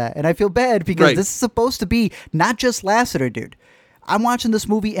Skydance for that, and I feel bad because this is supposed to be not just Lasseter, dude. I'm watching this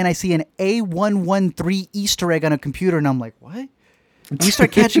movie and I see an A113 Easter egg on a computer, and I'm like, what? And you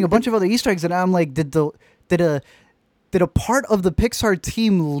start catching a bunch of other Easter eggs, and I'm like, did a part of the Pixar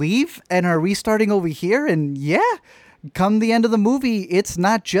team leave and are restarting over here? And yeah, come the end of the movie, it's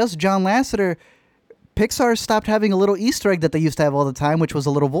not just John Lasseter. Pixar stopped having a little Easter egg that they used to have all the time, which was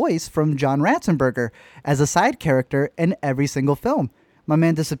a little voice from John Ratzenberger as a side character in every single film. My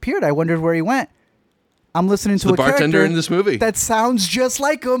man disappeared. I wondered where he went. I'm listening to the a bartender character in this movie that sounds just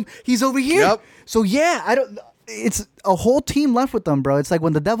like him. He's over here. Yep. So yeah, it's a whole team left with them, bro. It's like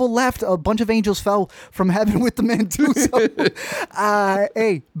when the devil left, a bunch of angels fell from heaven with the man too. So,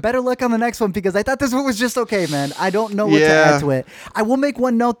 hey, better luck on the next one because I thought this one was just okay, man. I don't know what to add to it. I will make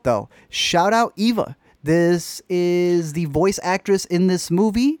one note though. Shout out Eva. This is the voice actress in this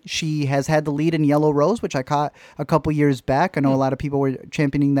movie. She has had the lead in Yellow Rose, which I caught a couple years back. I know a lot of people were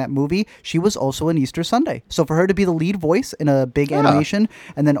championing that movie. She was also in Easter Sunday. So for her to be the lead voice in a big animation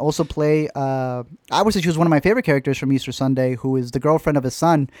and then also play, I would say she was one of my favorite characters from Easter Sunday, who is the girlfriend of his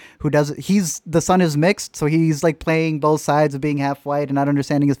son, the son is mixed. So he's like playing both sides of being half white and not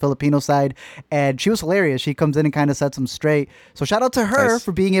understanding his Filipino side. And she was hilarious. She comes in and kind of sets him straight. So shout out to her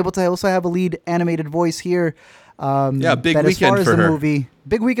for being able to also have a lead animated voice here. Big weekend as far as for her. Movie,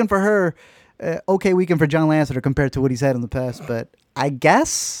 big weekend for her. Okay weekend for John Lasseter compared to what he's had in the past, but I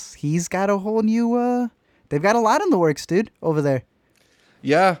guess he's got a whole new. They've got a lot in the works, dude, over there.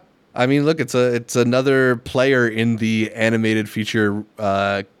 Yeah, I mean, look, it's another player in the animated feature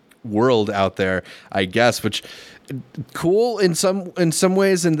world out there, I guess, which. Cool in some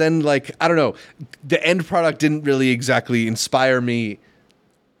ways, and then like I don't know, the end product didn't really exactly inspire me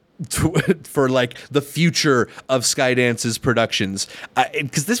for like the future of Skydance's productions,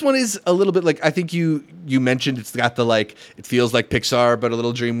 because this one is a little bit like I think you mentioned it's got the like it feels like Pixar but a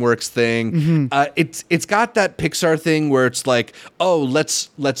little DreamWorks thing. It's got that Pixar thing where it's like, oh, let's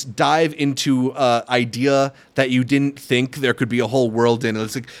dive into idea that you didn't think there could be a whole world in.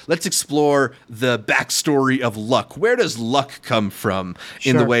 Let's explore the backstory of luck. Where does luck come from?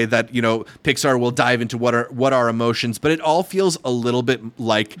 In the way that Pixar will dive into what are emotions, but it all feels a little bit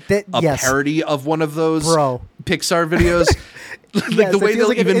like parody of one of those Pixar videos. Like the way they'll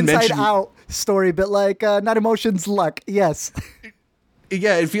like even an mention out story, but like not emotions, luck. Yes.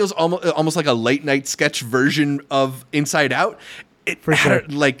 Yeah, it feels almost like a late night sketch version of Inside Out.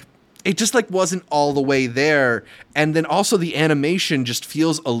 It just like wasn't all the way there, and then also the animation just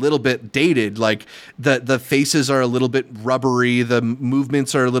feels a little bit dated. Like the faces are a little bit rubbery, the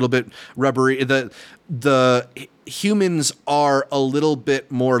movements are a little bit rubbery. The humans are a little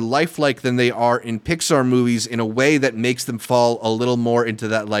bit more lifelike than they are in Pixar movies in a way that makes them fall a little more into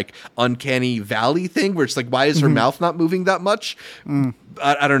that like uncanny valley thing where it's like, why is her mouth not moving that much?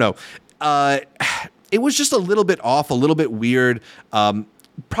 I don't know. It was just a little bit off, a little bit weird.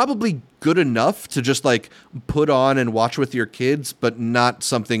 Probably good enough to just like put on and watch with your kids, but not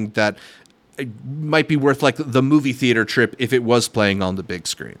something that might be worth like the movie theater trip if it was playing on the big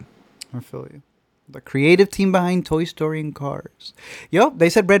screen. I feel you. The creative team behind Toy Story and Cars. They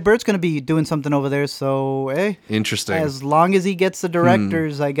said Red Bird's going to be doing something over there, so hey. Interesting. As long as he gets the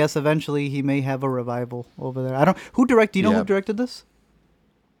directors, I guess eventually he may have a revival over there. Who directed this?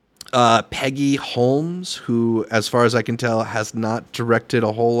 Peggy Holmes, who, as far as I can tell, has not directed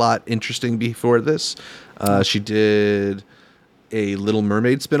a whole lot interesting before this. She did a Little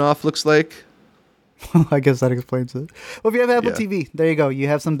Mermaid spinoff, looks like. I guess that explains it. Well, if you have Apple TV, there you go. You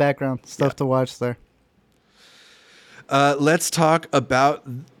have some background stuff to watch there. Let's talk about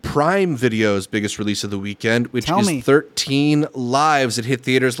Prime Video's biggest release of the weekend, which is 13 Lives. It hit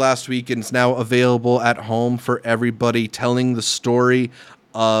theaters last week and is now available at home for everybody, telling the story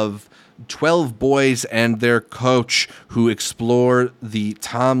of 12 boys and their coach who explore the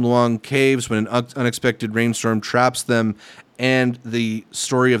Tham Luang caves when an unexpected rainstorm traps them, and the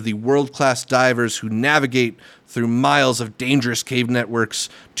story of the world-class divers who navigate through miles of dangerous cave networks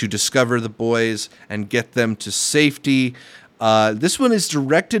to discover the boys and get them to safety. This one is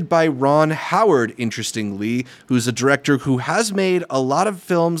directed by Ron Howard, interestingly, who's a director who has made a lot of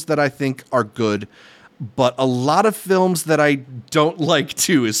films that I think are good, but a lot of films that I don't like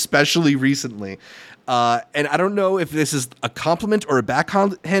too, especially recently. And I don't know if this is a compliment or a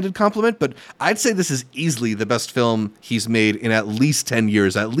backhanded compliment, but I'd say this is easily the best film he's made in at least 10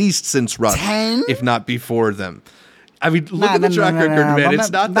 years, at least since Rush, 10? if not before them. I mean, look at the track record, man. It's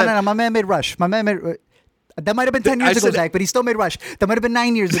not that... No, my man made Rush. My man made... That might have been 10 years ago, Zach, but he still made Rush. That might have been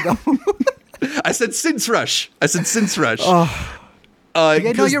 9 years ago. I said since Rush. Oh.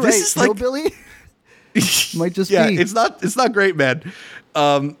 Yeah, no, you're right. Hillbilly. Might just yeah, be. it's not great, man.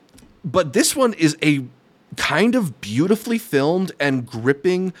 But this one is a kind of beautifully filmed and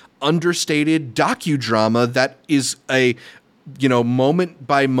gripping, understated docudrama that is a, moment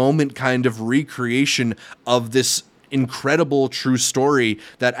by moment kind of recreation of this incredible true story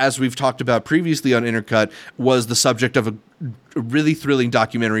that, as we've talked about previously on Intercut, was the subject of a really thrilling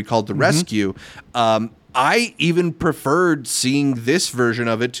documentary called The Rescue. I even preferred seeing this version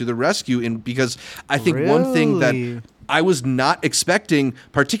of it to The Rescue because I think one thing that I was not expecting,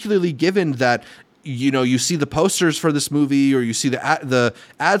 particularly given that you see the posters for this movie or you see the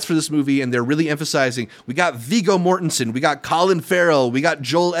ads for this movie, and they're really emphasizing we got Viggo Mortensen, we got Colin Farrell, we got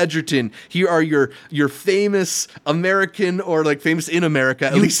Joel Edgerton. Here are your famous American, or like famous in America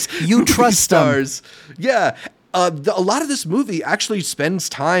at least, you trust stars. Yeah. A lot of this movie actually spends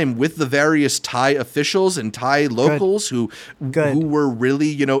time with the various Thai officials and Thai locals who were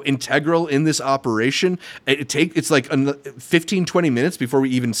really, integral in this operation. It's like 15, 20 minutes before we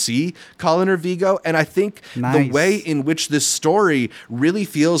even see Colin or Viggo. And I think the way in which this story really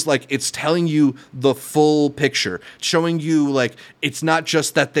feels like it's telling you the full picture, showing you like it's not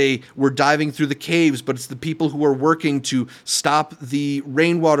just that they were diving through the caves, but it's the people who are working to stop the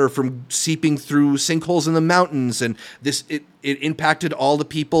rainwater from seeping through sinkholes in the mountains. And it impacted all the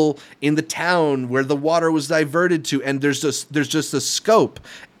people in the town where the water was diverted to. And there's just a scope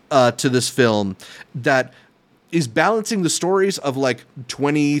to this film that is balancing the stories of like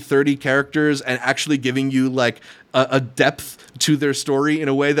 20, 30 characters and actually giving you like a depth to their story in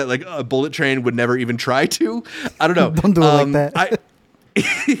a way that like a Bullet Train would never even try to. I don't know. Don't do it like that.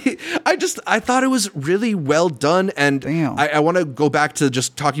 I thought it was really well done, and I want to go back to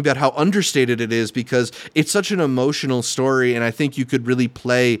just talking about how understated it is because it's such an emotional story, and I think you could really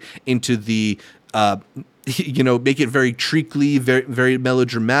play into the make it very treacly, very, very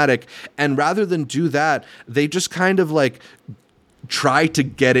melodramatic, and rather than do that, they just kind of like try to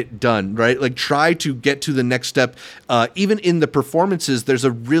get it done, right? Like try to get to the next step. Even in the performances, there's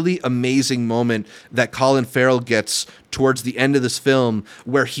a really amazing moment that Colin Farrell gets towards the end of this film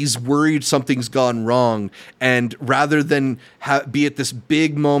where he's worried something's gone wrong. And rather than be at this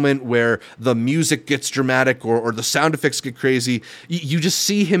big moment where the music gets dramatic or the sound effects get crazy, you just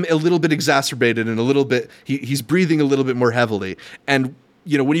see him a little bit exacerbated and a little bit, he's breathing a little bit more heavily. And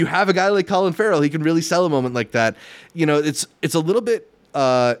when you have a guy like Colin Farrell, he can really sell a moment like that. It's a little bit,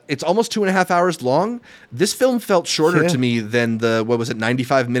 it's almost 2.5 hours long. This film felt shorter to me than the,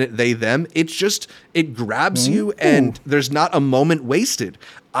 95-minute They, Them. It grabs you and there's not a moment wasted.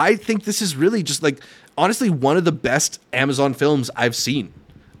 I think this is really just like, honestly, one of the best Amazon films I've seen.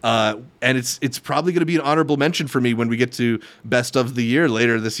 And it's probably going to be an honorable mention for me when we get to Best of the Year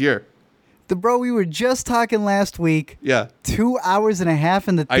later this year. Bro, we were just talking last week. Yeah. 2 hours and a half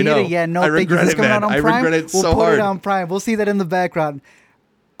in the theater. I know. Yeah, no, I thank you. regret This it, coming man. out on I Prime. regret it we'll so put hard. it on Prime. We'll see that in the background.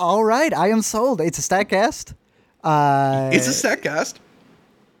 All right, I am sold. It's a StatCast. It's a StatCast.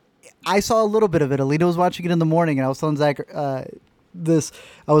 I saw a little bit of it. Alita was watching it in the morning, and I was telling Zach this.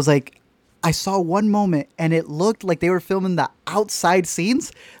 I was like, I saw one moment, and it looked like they were filming the outside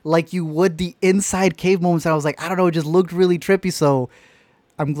scenes like you would the inside cave moments. And I was like, I don't know, it just looked really trippy. So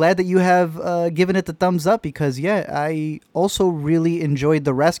I'm glad that you have given it the thumbs up because, I also really enjoyed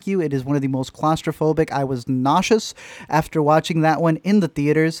The Rescue. It is one of the most claustrophobic. I was nauseous after watching that one in the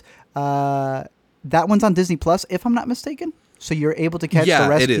theaters. That one's on Disney Plus, if I'm not mistaken. So you're able to catch The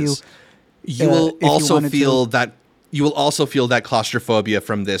Rescue. It is. You will also feel that. You will also feel that claustrophobia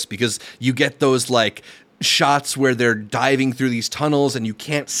from this because you get those like shots where they're diving through these tunnels and you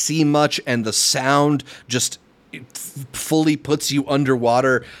can't see much, and the sound just fully puts you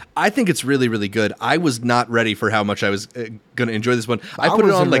underwater. I think it's really, really good. I was not ready for how much I was going to enjoy this one. I put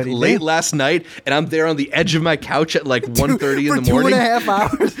it on like late last night, and I'm there on the edge of my couch at like 1:30 in the morning. 2.5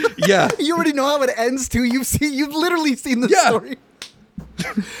 hours. Yeah. You already know how it ends too. You've literally seen the story.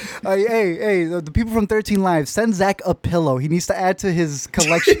 Hey, the people from 13 Lives, send Zach a pillow. He needs to add to his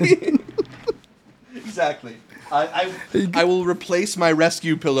collection. Exactly. I will replace my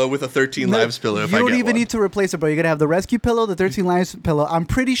rescue pillow with a 13 Lives pillow if I get You don't even one. need to replace it, bro. You're going to have the rescue pillow, the 13 Lives pillow. I'm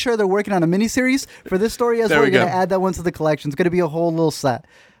pretty sure they're working on a miniseries for this story as well. You're going to add that one to the collection. It's going to be a whole little set.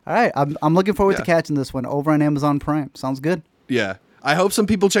 All right. I'm looking forward to catching this one over on Amazon Prime. Sounds good. Yeah. I hope some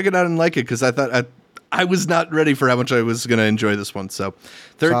people check it out and like it because I was not ready for how much I was going to enjoy this one. So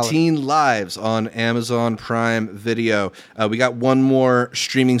 13 Lives on Amazon Prime Video. We got one more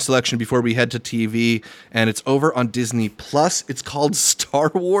streaming selection before we head to TV, and it's over on Disney Plus. It's called Star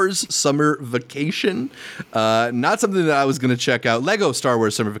Wars Summer Vacation. Not something that I was going to check out. Lego Star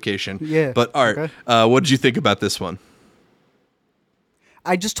Wars Summer Vacation. Yeah. But Art, what did you think about this one?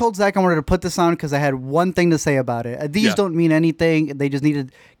 I just told Zach I wanted to put this on because I had one thing to say about it. These Yeah. don't mean anything. They just need to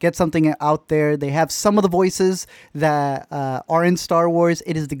get something out there. They have some of the voices that are in Star Wars.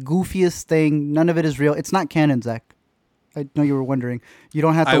 It is the goofiest thing. None of it is real. It's not canon, Zach. I know you were wondering. You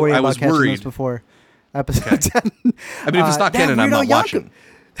don't have to worry I about was catching worried. this before episode 10. I mean, if it's not they have canon, I'm Weird Al not watching.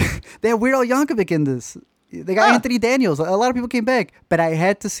 They have Weird Al Yankovic in this. They got Anthony Daniels. A lot of people came back, but I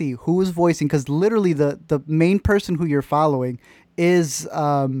had to see who was voicing because literally the main person who you're following is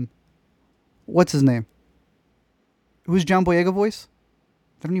what's his name? Who's John Boyega voice?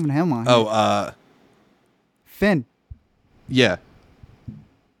 I don't even have him on. Oh, Finn. yeah.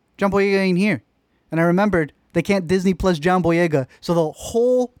 John Boyega ain't here. And I remembered they can't Disney Plus John Boyega. So the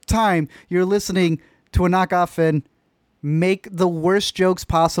whole time you're listening to a knockoff Finn make the worst jokes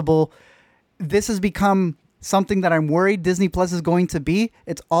possible. This has become something that I'm worried Disney Plus is going to be.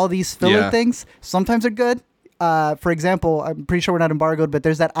 It's all these filler Yeah. things. Sometimes they're good. For example, I'm pretty sure we're not embargoed, but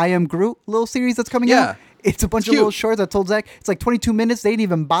there's that I Am Groot little series that's coming Yeah. out. It's a bunch It's of little cute. shorts. I told Zach it's like 22 minutes. They didn't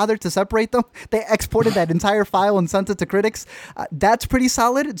even bother to separate them. They exported that entire file and sent it to critics. That's pretty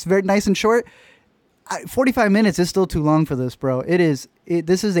solid. It's very nice and short. 45 minutes is still too long for this, bro. This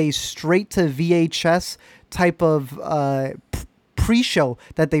is a straight to VHS type of pre-show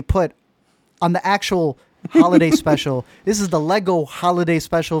that they put on the actual holiday special. This is the Lego holiday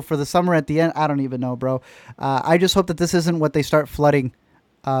special for the summer at the end. I don't even know, bro. I just hope that this isn't what they start flooding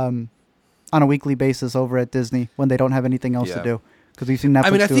on a weekly basis over at Disney when they don't have anything else to Yeah. do. Because we've seen Netflix I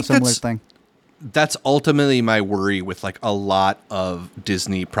do a think similar that's- thing. That's ultimately my worry with like a lot of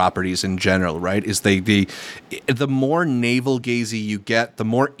Disney properties in general, right? Is the more navel gazy you get, the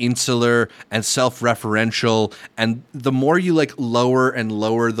more insular and self-referential, and the more you like lower and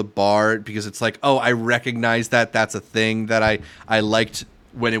lower the bar because it's like, oh, I recognize that's a thing that I liked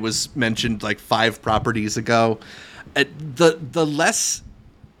when it was mentioned like 5 properties ago. The less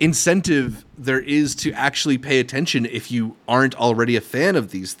incentive there is to actually pay attention if you aren't already a fan of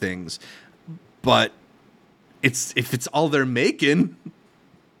these things. But if it's all they're making.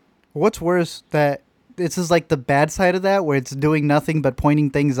 What's worse, that this is like the bad side of that, where it's doing nothing but pointing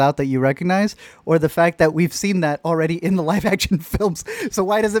things out that you recognize, or the fact that we've seen that already in the live action films. So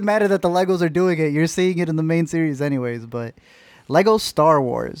why does it matter that the Legos are doing it? You're seeing it in the main series anyways. But Lego Star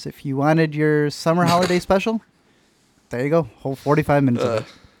Wars, if you wanted your summer holiday special, there you go. Whole 45 minutes of it.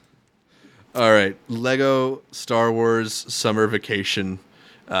 All right, Lego Star Wars Summer Vacation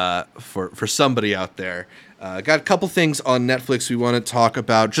for somebody out there. Got a couple things on Netflix we want to talk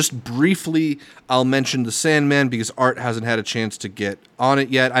about. Just briefly, I'll mention The Sandman because Art hasn't had a chance to get on it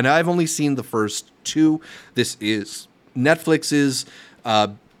yet. And I've only seen the first 2. This is Netflix's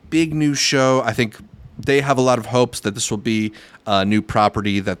big new show. I think they have a lot of hopes that this will be a new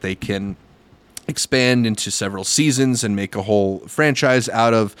property that they can expand into several seasons and make a whole franchise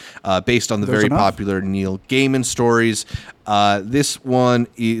out of, based on the There's very enough. popular Neil Gaiman stories. This one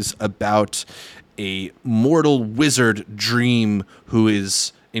is about a mortal wizard Dream who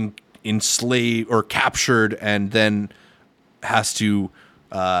is enslaved or captured and then has to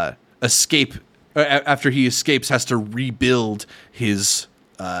escape. After he escapes, has to rebuild his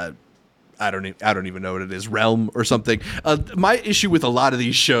I don't even know what it is, realm or something. My issue with a lot of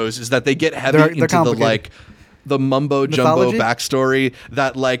these shows is that they get heavy They're into the complicated. the mumbo jumbo Mythology? backstory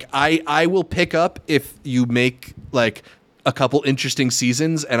that like I will pick up if you make like a couple interesting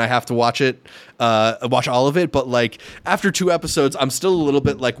seasons and I have to watch all of it. But like after 2 episodes, I'm still a little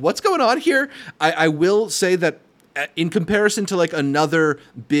bit like, what's going on here? I will say that in comparison to like another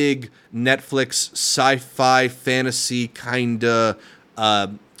big Netflix sci-fi fantasy kind of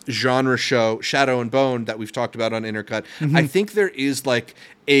genre show, Shadow and Bone, that we've talked about on Intercut, I think there is like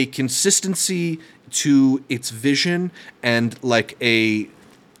a consistency to its vision and like a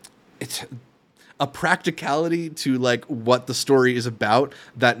practicality to like what the story is about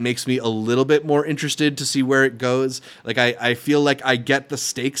that makes me a little bit more interested to see where it goes. Like I feel like I get the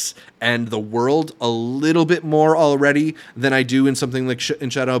stakes and the world a little bit more already than I do in something like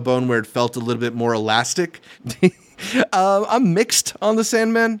in Shadow and Bone, where it felt a little bit more elastic. I'm mixed on The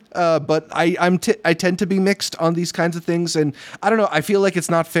Sandman, but I tend to be mixed on these kinds of things, and I don't know. I feel like it's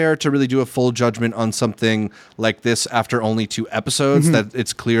not fair to really do a full judgment on something like this after only 2 episodes. That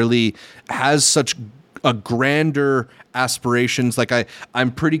it's clearly has such a grander aspirations. Like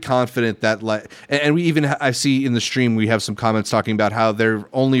I'm pretty confident that like, and we even I see in the stream we have some comments talking about how they're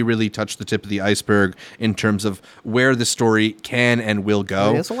only really touched the tip of the iceberg in terms of where the story can and will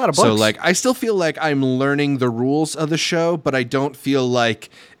go. Yeah, it's a lot of So books. like I still feel like I'm learning the rules of the show, but I don't feel like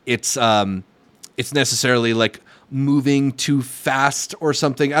it's necessarily like moving too fast or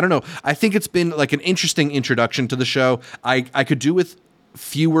something. I don't know. I think it's been like an interesting introduction to the show. I could do with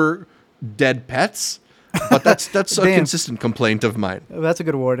fewer dead pets. But that's a Damn. consistent complaint of mine. That's a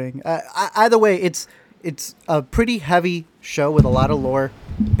good warning. Either way, it's a pretty heavy show with a lot of lore,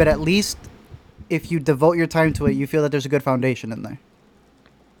 but at least if you devote your time to it, you feel that there's a good foundation in there.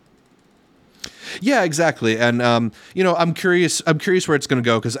 Yeah, exactly. And I'm curious where it's going to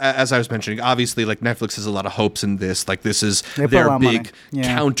go because, as I was mentioning, obviously, like Netflix has a lot of hopes in this. Like this is They put a their lot of money. big Yeah.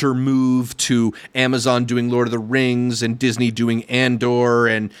 counter move to Amazon doing Lord of the Rings and Disney doing Andor,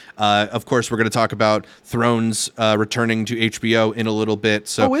 and of course, we're going to talk about Thrones returning to HBO in a little bit.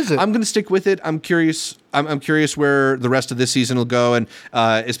 So Oh, is it? I'm going to stick with it. I'm curious. I'm curious where the rest of this season will go, and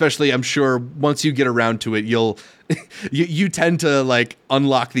especially, I'm sure once you get around to it, you'll you tend to like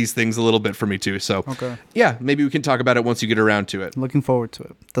unlock these things a little bit for me too. So Okay. yeah, maybe we can talk about it once you get around to it. Looking forward to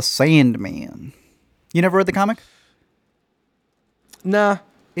it. The Sandman. You never read the comic? Nah,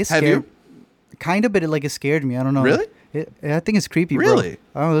 It's have scared. you? Kind of, but it scared me. I don't know. Really? I think it's creepy, bro. Really?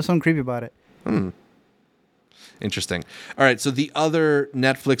 I don't know. There's something creepy about it. Interesting. All right, so the other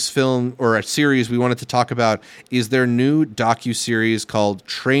Netflix film or a series we wanted to talk about is their new docuseries called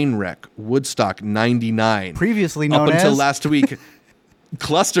Trainwreck Woodstock 99. Previously known Up until as- last week,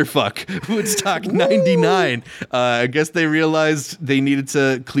 Clusterfuck Woodstock 99. I guess they realized they needed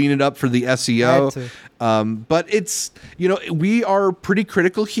to clean it up for the SEO. Had to. But it's, we are pretty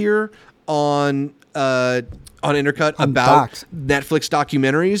critical here on Intercut On about docs. Netflix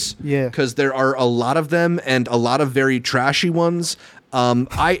documentaries. Yeah. Because there are a lot of them and a lot of very trashy ones.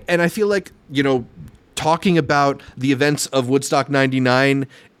 I feel like, talking about the events of Woodstock 99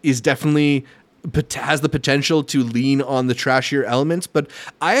 is definitely has the potential to lean on the trashier elements, but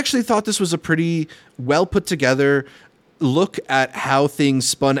I actually thought this was a pretty well put together look at how things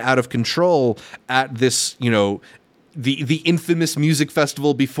spun out of control at this, the infamous music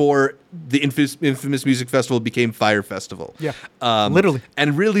festival before the infamous music festival became Fire Festival. Yeah, literally.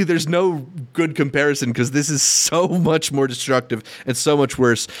 And really, there's no good comparison because this is so much more destructive and so much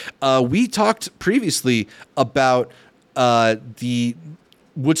worse. We talked previously about the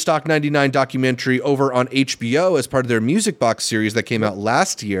Woodstock 99 documentary over on HBO as part of their Music Box series that came out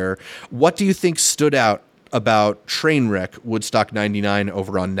last year. What do you think stood out about Trainwreck Woodstock 99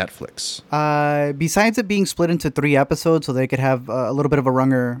 over on Netflix? Besides it being split into 3 episodes so they could have a little bit of a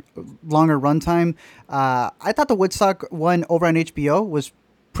longer runtime, I thought the Woodstock one over on HBO was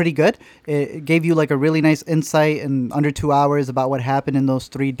pretty good. It gave you like a really nice insight in under 2 hours about what happened in those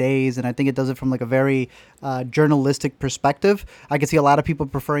 3 days, and I think it does it from like a very journalistic perspective. I could see a lot of people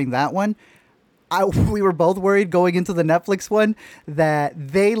preferring that one. We were both worried going into the Netflix one that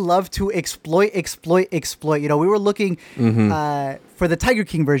they love to exploit. We were looking for the Tiger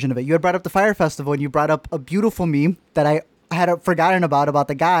King version of it. You had brought up the Fire Festival, and you brought up a beautiful meme that I had forgotten about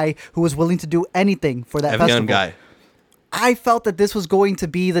the guy who was willing to do anything for that festival. Evian guy. I felt that this was going to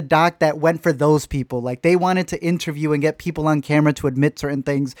be the doc that went for those people. Like they wanted to interview and get people on camera to admit certain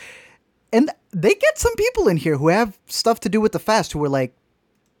things. And they get some people in here who have stuff to do with the fest who were like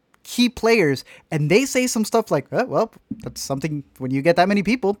key players, and they say some stuff like, oh, well, that's something when you get that many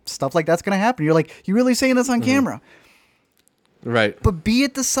people, stuff like that's going to happen. You're like, you really saying this on camera? Right. But be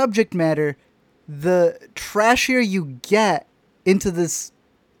it the subject matter, the trashier you get into this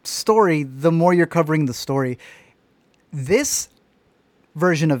story, the more you're covering the story. This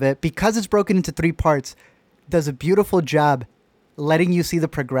version of it, because it's broken into 3 parts, does a beautiful job letting you see the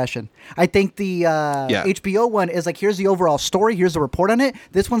progression. I think the HBO one is like, here's the overall story, here's the report on it.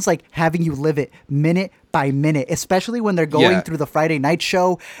 This one's like having you live it minute by minute, especially when they're going through the Friday night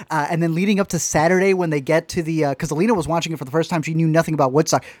show and then leading up to Saturday when they get to the, because Alina was watching it for the first time. She knew nothing about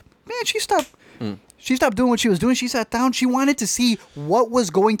Woodstock. Man, she stopped doing what she was doing. She sat down. She wanted to see what was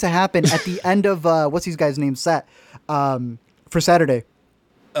going to happen at the end of, what's these guys' names set for Saturday.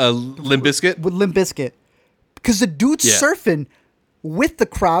 Limp Bizkit? With Limp Bizkit. Because the dude's surfing with the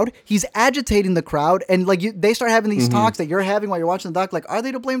crowd. He's agitating the crowd. And like they start having these talks that you're having while you're watching the doc. Like, are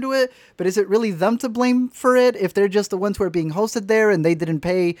they to blame to it? But is it really them to blame for it if they're just the ones who are being hosted there and they didn't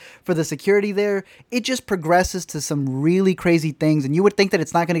pay for the security there? It just progresses to some really crazy things. And you would think that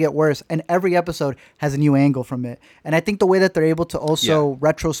it's not going to get worse. And every episode has a new angle from it. And I think the way that they're able to also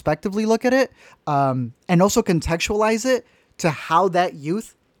retrospectively look at it and also contextualize it to how that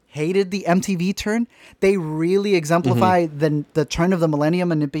youth hated the MTV turn. They really exemplify the turn of the millennium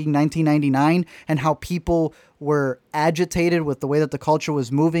and it being 1999 and how people were agitated with the way that the culture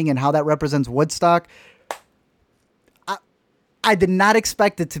was moving and how that represents Woodstock. I did not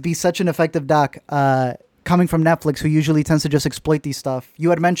expect it to be such an effective doc coming from Netflix, who usually tends to just exploit these stuff. You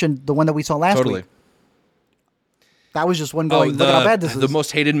had mentioned the one that we saw last week. That was just one going, look at how bad this is. The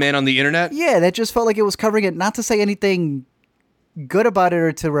most hated man on the internet? Yeah, that just felt like it was covering it, not to say anything good about it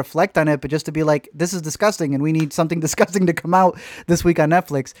or to reflect on it, but just to be like, this is disgusting and we need something disgusting to come out this week on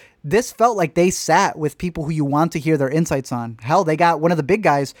Netflix. This felt like they sat with people who you want to hear their insights on. Hell, they got one of the big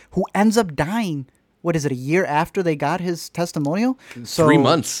guys who ends up dying. What is it, a year after they got his testimonial? So 3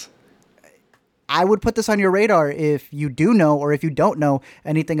 months. I would put this on your radar if you do know or if you don't know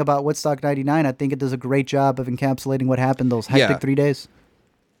anything about Woodstock 99. I think it does a great job of encapsulating what happened those hectic 3 days.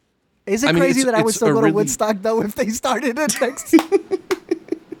 Is it crazy that I would still go to Woodstock, though, if they started it next?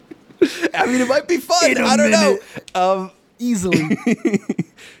 I mean, it might be fun. I don't know. Easily.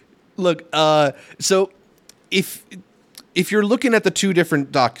 Look, so if you're looking at the two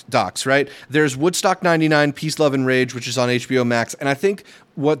different docs, right? There's Woodstock 99, Peace, Love, and Rage, which is on HBO Max. And I think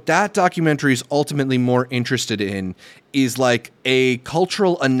what that documentary is ultimately more interested in is like a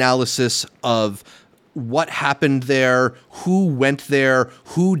cultural analysis of what happened there, who went there,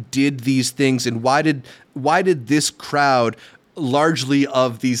 who did these things, and why did this crowd, largely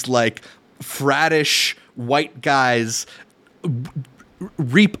of these like frattish white guys,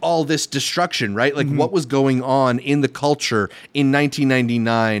 reap all this destruction, right? Like what was going on in the culture in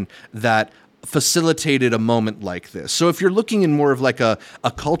 1999 that facilitated a moment like this. So if you're looking in more of like a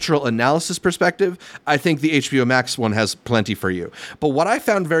cultural analysis perspective, I think the HBO Max one has plenty for you. But what I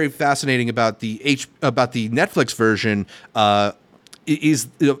found very fascinating about the Netflix version is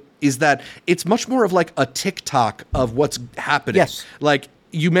that it's much more of like a TikTok of what's happening. Yes. Like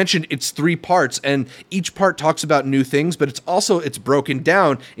you mentioned, it's 3 parts, and each part talks about new things, but it's broken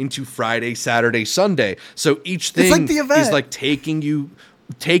down into Friday, Saturday, Sunday. So each thing like the event. is like taking you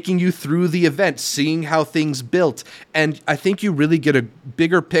through the event, seeing how things built. And I think you really get a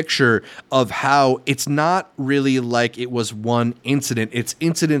bigger picture of how it's not really like it was one incident. It's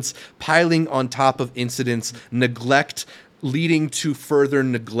incidents piling on top of incidents, neglect leading to further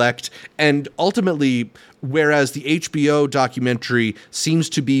neglect, and ultimately, whereas the HBO documentary seems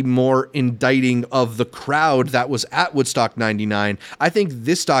to be more indicting of the crowd that was at Woodstock 99, I think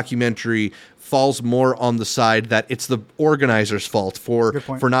this documentary falls more on the side that it's the organizers' fault for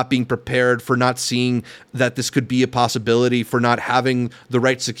not being prepared, for not seeing that this could be a possibility, for not having the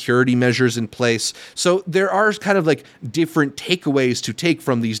right security measures in place. So there are kind of like different takeaways to take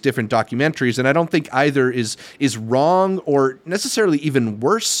from these different documentaries, and I don't think either is wrong or necessarily even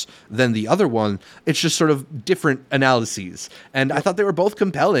worse than the other one. It's just sort of different analyses, and I thought they were both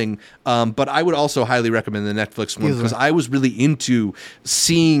compelling, but I would also highly recommend the Netflix one because I was really into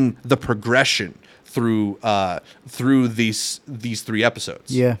seeing the progression through these 3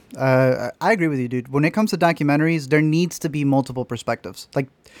 episodes. Yeah, I agree with you, dude. When it comes to documentaries, there needs to be multiple perspectives. Like,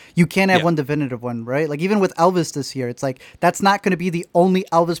 you can't have one definitive one, right? Like, even with Elvis this year, it's like, that's not going to be the only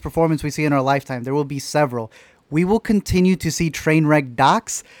Elvis performance we see in our lifetime. There will be several. We will continue to see train wreck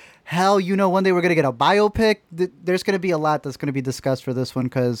docs. Hell, one day we're going to get a biopic. There's going to be a lot that's going to be discussed for this one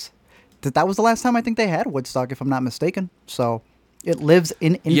because that was the last time I think they had Woodstock, if I'm not mistaken. So it lives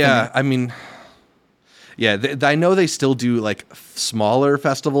in infinite. Yeah, I mean... Yeah, I know they still do like smaller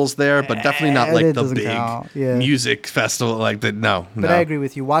festivals there, but definitely not like the big music festival like that. No. But I agree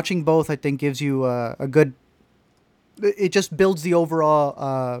with you. Watching both, I think, gives you a good. It just builds the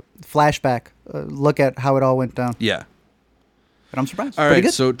overall flashback look at how it all went down. Yeah. But I'm surprised. All right,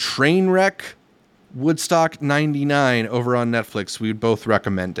 so Trainwreck, Woodstock 99 over on Netflix. We would both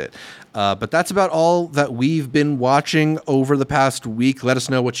recommend it. But that's about all that we've been watching over the past week. Let us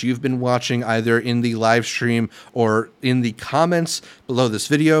know what you've been watching either in the live stream or in the comments below this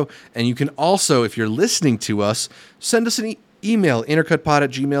video. And you can also, if you're listening to us, send us an email,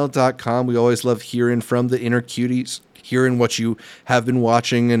 intercutpod@gmail.com. We always love hearing from the inner cuties, hearing what you have been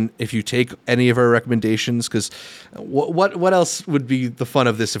watching, and if you take any of our recommendations, because what else would be the fun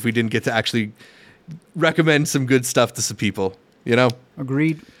of this if we didn't get to actually recommend some good stuff to some people,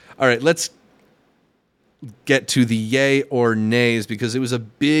 Agreed. All right, let's get to the yay or nays, because it was a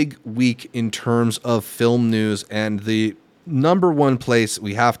big week in terms of film news, and the number one place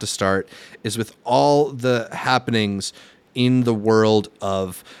we have to start is with all the happenings in the world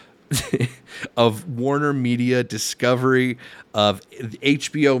of of Warner Media Discovery, of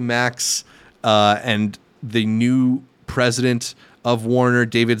HBO Max, and the new president of Warner,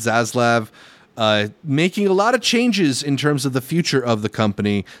 David Zaslav, making a lot of changes in terms of the future of the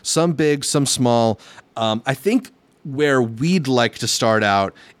company, some big, some small. I think where we'd like to start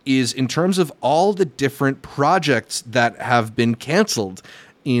out is in terms of all the different projects that have been canceled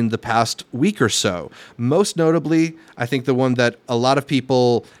in the past week or so. Most notably, I think the one that a lot of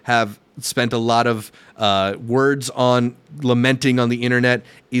people have spent a lot of words on lamenting on the internet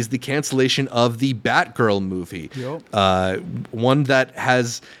is the cancellation of the Batgirl movie. Yep. One that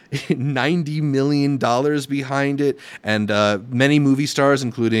has $90 million behind it, and many movie stars,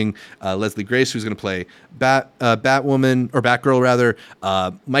 including Leslie Grace, who's going to play Batwoman, or Batgirl rather,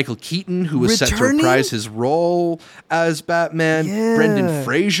 Michael Keaton, who was set to reprise his role as Batman, Brendan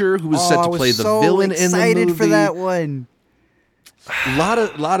Fraser, who was set to play the villain in the movie. Excited for that one. A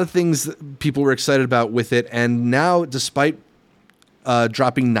lot of things that people were excited about with it, and now, despite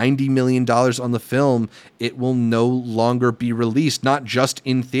dropping $90 million on the film, it will no longer be released, not just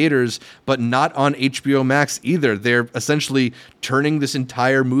in theaters, but not on HBO Max either. They're essentially turning this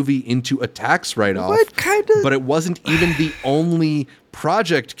entire movie into a tax write-off. What kind of... But it wasn't even the only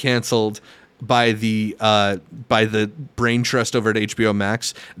project canceled by the brain trust over at HBO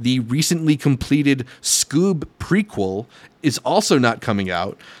Max. The recently completed Scoob prequel is also not coming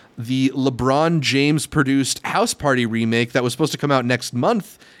out. The LeBron James produced House Party remake that was supposed to come out next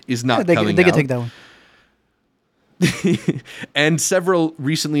month is not coming out. They can take that one. And several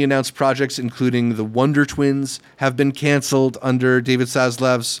recently announced projects, including the Wonder Twins, have been canceled under David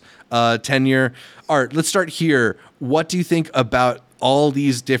Zaslav's tenure. Art, let's start here. What do you think about all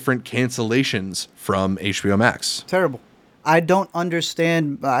these different cancellations from HBO Max? Terrible. I don't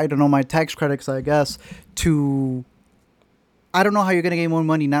understand. I don't know my tax credits, I guess, I don't know how you're going to gain more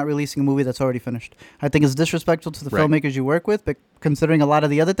money not releasing a movie that's already finished. I think it's disrespectful to the filmmakers you work with, but considering a lot of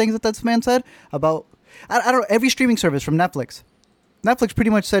the other things that this man said about, I don't know, every streaming service from Netflix. Netflix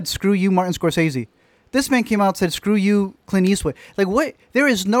pretty much said, screw you, Martin Scorsese. This man came out and said, screw you, Clint Eastwood. Like, what? There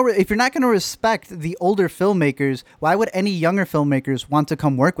is no... If you're not going to respect the older filmmakers, why would any younger filmmakers want to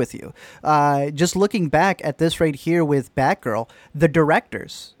come work with you? Just looking back at this right here with Batgirl, the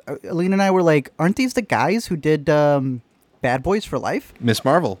directors, Alina and I were like, aren't these the guys who did Bad Boys for Life? Miss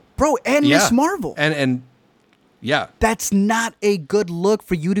Marvel. Bro, and Miss Marvel. And yeah. That's not a good look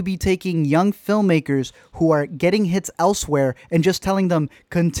for you to be taking young filmmakers who are getting hits elsewhere and just telling them,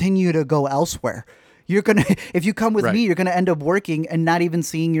 continue to go elsewhere. You're gonna, if you come with me, you're gonna end up working and not even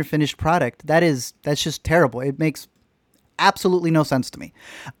seeing your finished product. That's just terrible. It makes absolutely no sense to me.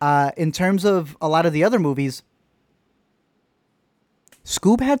 In terms of a lot of the other movies,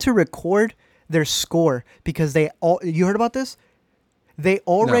 Scoob had to record their score because you heard about this? They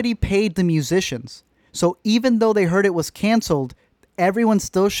already paid the musicians. So even though they heard it was canceled, everyone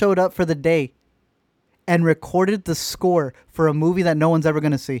still showed up for the day and recorded the score for a movie that no one's ever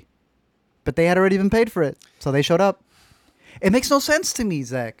going to see. But they had already been paid for it, so they showed up. It makes no sense to me,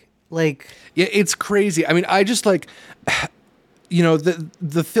 Zach. Like, yeah, it's crazy. I mean, I just like, you know,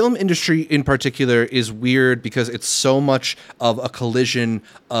 the film industry in particular is weird because it's so much of a collision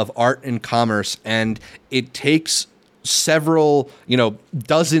of art and commerce, and it takes several, you know,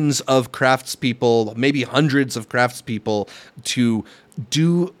 dozens of craftspeople, maybe hundreds of craftspeople to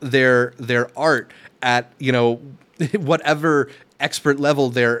do their art at, you know, whatever expert level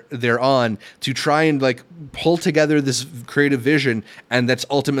they're on, to try and like pull together this creative vision, and that's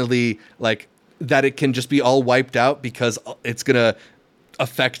ultimately like that it can just be all wiped out because it's gonna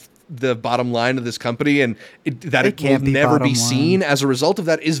affect the bottom line of this company, and that it will never be seen as a result of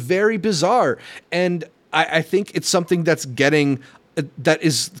that is very bizarre. And I think it's something that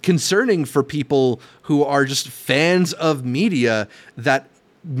is concerning for people who are just fans of media, that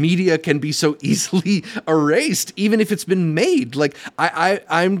media can be so easily erased, even if it's been made. Like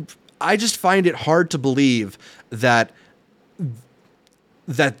I just find it hard to believe that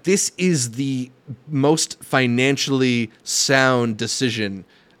this is the most financially sound decision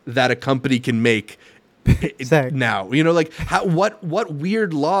that a company can make now. You know, like what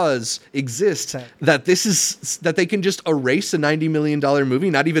weird laws exist that that they can just erase a $90 million movie,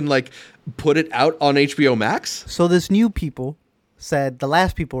 not even like put it out on HBO Max? So this new people said the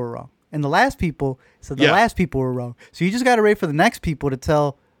last people were wrong, and the last people said the last people were wrong. So you just got to wait for the next people to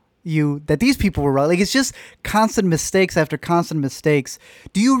tell you that these people were wrong. Like, it's just constant mistakes after constant mistakes.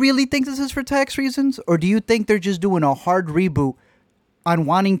 Do you really think this is for tax reasons, or do you think they're just doing a hard reboot on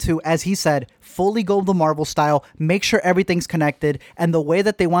wanting to, as he said, fully go the Marvel style, make sure everything's connected, and the way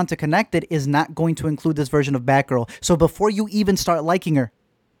that they want to connect it is not going to include this version of Batgirl. So before you even start liking her,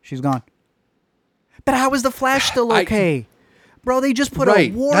 she's gone. But how is the Flash still okay? Bro, they just put a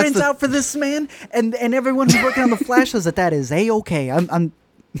warrant out for this man, and everyone who's working on the Flash says that is A-okay. I'm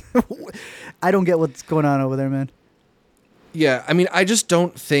I don't get what's going on over there, man. Yeah, I mean, I just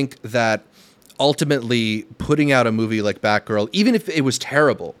don't think that ultimately putting out a movie like Batgirl, even if it was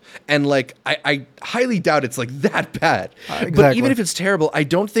terrible, and like I highly doubt it's like that bad, but even if it's terrible, I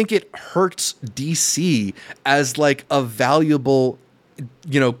don't think it hurts DC as like a valuable,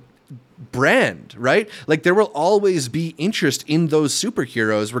 you know, brand, right? Like there will always be interest in those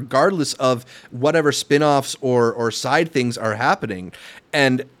superheroes regardless of whatever spin-offs or side things are happening.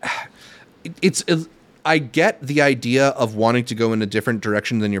 And it's I get the idea of wanting to go in a different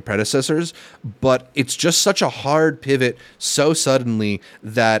direction than your predecessors, but it's just such a hard pivot so suddenly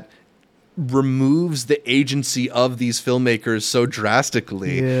that removes the agency of these filmmakers so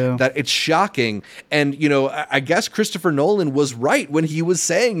drastically that it's shocking. And, you know, I guess Christopher Nolan was right when he was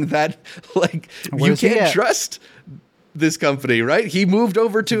saying that, like, you can't trust this company, right? He moved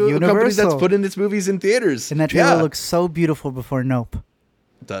over to Universal, a company that's putting its movies in theaters. And that trailer looks so beautiful before Nope.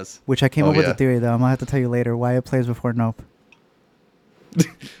 It does. Which I came up with a theory, though. I'm going to have to tell you later why it plays before Nope.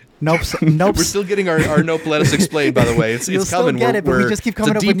 Nope. We're still getting our Nope. Let us explain. By the way, it's You'll coming. Still get it, but we just keep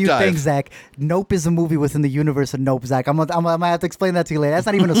coming up with new things, Zach. Nope is a movie within the universe of Nope, Zach. I'm gonna have to explain that to you later. That's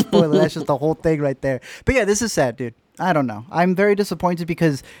not even a spoiler. That's just the whole thing right there. But yeah, this is sad, dude. I don't know. I'm very disappointed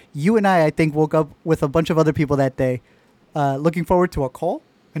because you and I think, woke up with a bunch of other people that day, looking forward to a call.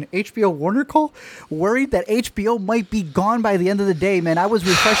 An HBO Warner call, worried that HBO might be gone by the end of the day, man. I was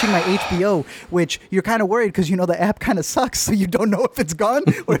refreshing my HBO, which you're kind of worried because, you know, the app kind of sucks, so you don't know if it's gone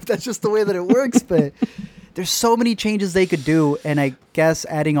or if that's just the way that it works. But there's so many changes they could do, and I guess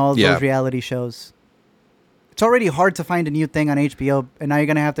adding all of those reality shows. It's already hard to find a new thing on HBO, and now you're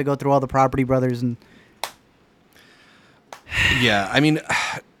going to have to go through all the Property Brothers. And yeah, I mean,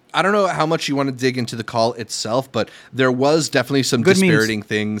 I don't know how much you want to dig into the call itself, but there was definitely some good dispiriting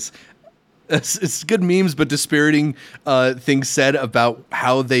things. It's good memes, but dispiriting things said about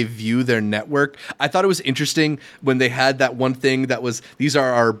how they view their network. I thought it was interesting when they had that one thing that was, these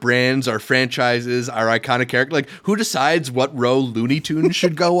are our brands, our franchises, our iconic character. Like, who decides what row Looney Tunes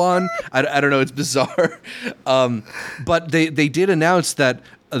should go on? I don't know. It's bizarre. But they did announce that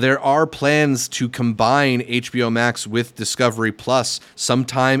there are plans to combine HBO Max with Discovery Plus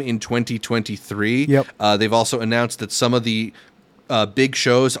sometime in 2023. Yep. They've also announced that some of the big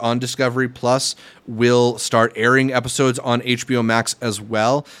shows on Discovery Plus will start airing episodes on HBO Max as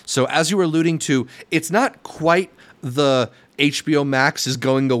well. So as you were alluding to, it's not quite the HBO Max is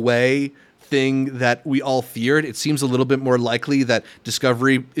going away thing that we all feared. It seems a little bit more likely that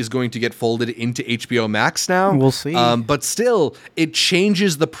Discovery is going to get folded into HBO Max now. We'll see. But still, it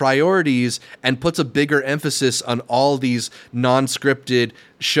changes the priorities and puts a bigger emphasis on all these non-scripted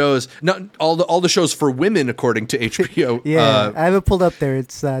shows. Not all the shows for women, according to HBO. Yeah, I have it pulled up there.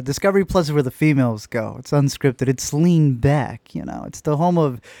 It's Discovery Plus is where the females go. It's unscripted. It's lean back. You know, it's the home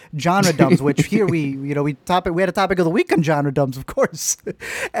of genre dumbs. Which here we had a topic of the week on genre dumbs, of course,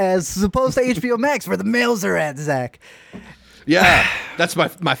 as opposed to HBO Max, where the males are at, Zach. Yeah, that's my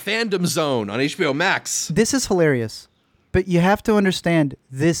fandom zone on HBO Max. This is hilarious, but you have to understand,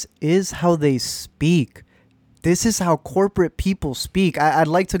 this is how they speak. This is how corporate people speak. I'd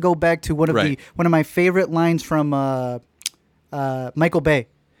like to go back to one of my favorite lines from Michael Bay.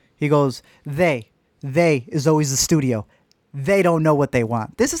 He goes, "They is always the studio. They don't know what they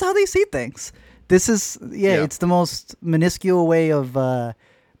want." This is how they see things. This is it's the most minuscule way of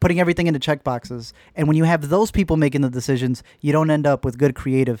putting everything into checkboxes. And when you have those people making the decisions, you don't end up with good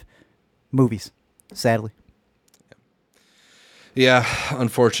creative movies, sadly. Yeah,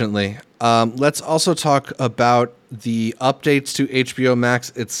 unfortunately. Let's also talk about the updates to HBO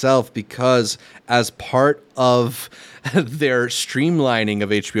Max itself, because as part of their streamlining of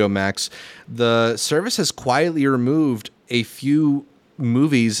HBO Max, the service has quietly removed a few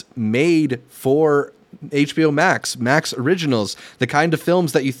movies made for HBO Max Originals, the kind of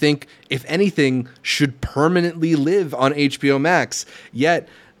films that you think, if anything, should permanently live on HBO Max. Yet,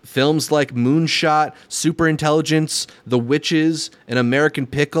 films like Moonshot, Superintelligence, The Witches, An American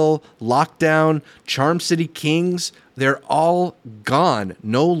Pickle, Lockdown, Charm City Kings, they're all gone,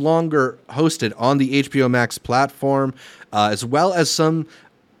 no longer hosted on the HBO Max platform, as well as some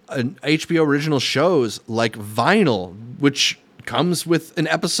HBO original shows like Vinyl, which comes with an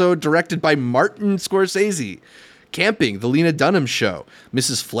episode directed by Martin Scorsese. Camping, The Lena Dunham Show.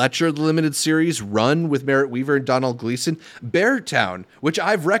 Mrs. Fletcher, the limited series, run with Merritt Weaver and Donald Gleason. Beartown, which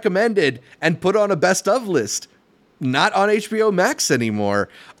I've recommended and put on a best of list. Not on HBO Max anymore.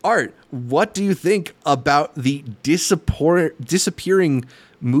 Art, what do you think about the disappearing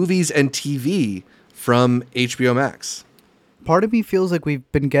movies and TV from HBO Max? Part of me feels like we've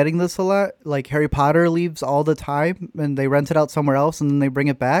been getting this a lot. Like Harry Potter leaves all the time and they rent it out somewhere else and then they bring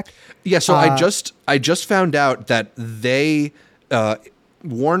it back. Yeah, so I just found out that they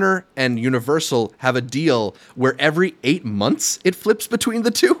Warner and Universal have a deal where every 8 months it flips between the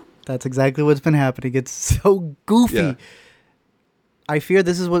two. That's exactly what's been happening. It's so goofy. Yeah. I fear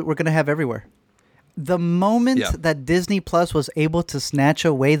this is what we're going to have everywhere. The moment Yeah. that Disney Plus was able to snatch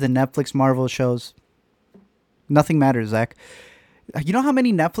away the Netflix Marvel shows, nothing matters, Zach. You know how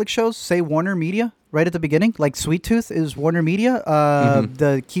many Netflix shows say Warner Media right at the beginning? Like Sweet Tooth is Warner Media.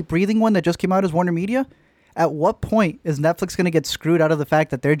 The Keep Breathing one that just came out is Warner Media. At what point is Netflix going to get screwed out of the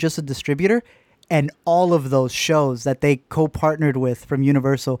fact that they're just a distributor and all of those shows that they co-partnered with from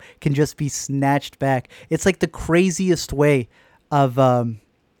Universal can just be snatched back? It's like the craziest way of...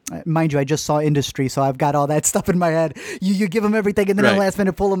 mind you, I just saw Industry, so I've got all that stuff in my head. You give them everything, and then at the last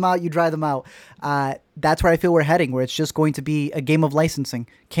minute, pull them out, you dry them out. That's where I feel we're heading, where it's just going to be a game of licensing.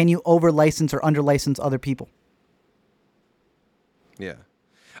 Can you over-license or under-license other people? Yeah.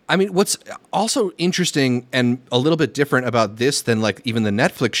 I mean, what's also interesting and a little bit different about this than like even the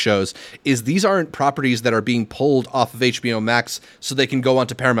Netflix shows is these aren't properties that are being pulled off of HBO Max so they can go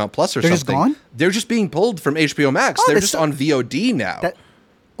onto Paramount Plus or They're something. just gone? They're just being pulled from HBO Max. Oh, they're they're just still- on VOD now.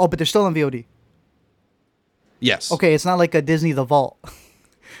 But they're still on VOD. Yes. Okay, it's not like a Disney The Vault.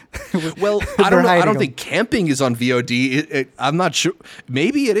 Well, They're I don't know. I hiding don't them. think Camping is on VOD. I'm not sure.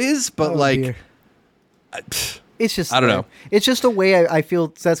 Maybe it is, but Oh, like, dear. It's just I don't know. It's just a way I feel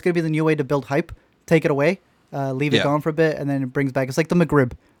that's going to be the new way to build hype. Take it away, leave it Yeah. gone for a bit, and then it brings back. It's like the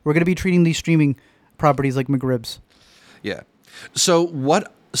McRib. We're going to be treating these streaming properties like McRibs. yeah. So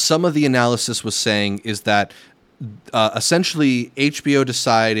what some of the analysis was saying is that essentially HBO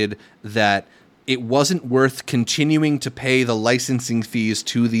decided that it wasn't worth continuing to pay the licensing fees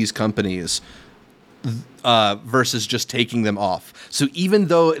to these companies versus just taking them off. So even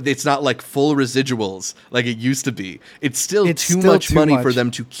though it's not like full residuals like it used to be, it's still too much money for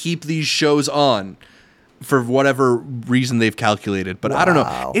them to keep these shows on for whatever reason they've calculated. But I don't know.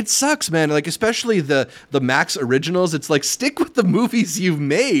 Wow. It sucks, man. Like, especially the Max originals. It's like, stick with the movies you've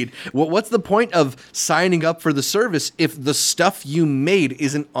made. What's the point of signing up for the service if the stuff you made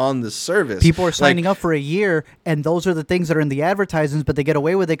isn't on the service? People are signing up for a year, and those are the things that are in the advertisements, but they get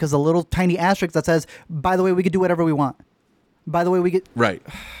away with it because a little tiny asterisk that says, by the way, we could do whatever we want. By the way, we get... Right.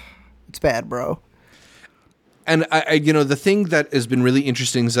 It's bad, bro. And I the thing that has been really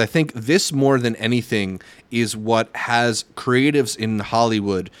interesting is I think this more than anything is what has creatives in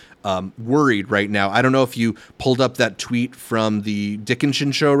Hollywood worried right now. I don't know if you pulled up that tweet from the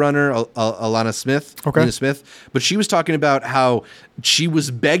Dickinson showrunner, Alana Smith, Lena Smith, but she was talking about how she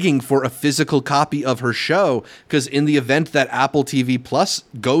was begging for a physical copy of her show because in the event that Apple TV Plus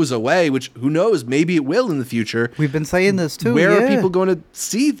goes away, which who knows, maybe it will in the future. We've been saying this too. Where yeah. are people going to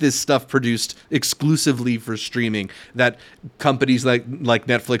see this stuff produced exclusively for streaming that companies like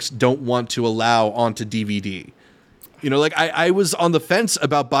Netflix don't want to allow onto DVD? You know, like I was on the fence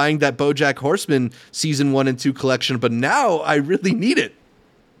about buying that BoJack Horseman season 1 and 2 collection, but now I really need it.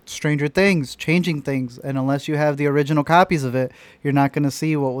 Stranger Things, changing things, and unless you have the original copies of it, you're not going to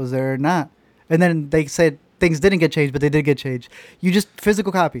see what was there or not. And then they said things didn't get changed, but they did get changed. You just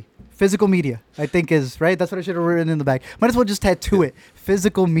physical copy, physical media, I think is right. That's what I should have written in the back. Might as well just tattoo it.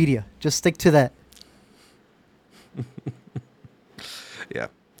 Physical media. Just stick to that. Yeah,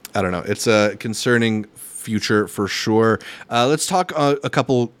 I don't know. It's a concerning future for sure. Let's talk a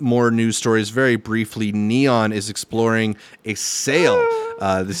couple more news stories very briefly. Neon is exploring a sale.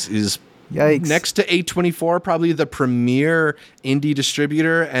 This is Yikes. next to A24, probably the premier indie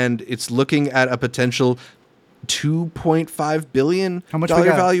distributor, and it's looking at a potential $2.5 billion How much we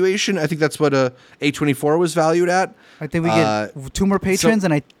got? valuation. I think that's what A24 was valued at. I think we get 2 more patrons,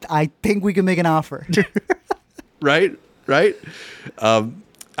 and I think we can make an offer. Right.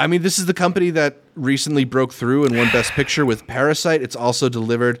 I mean, this is the company that recently broke through and won Best Picture with Parasite. It's also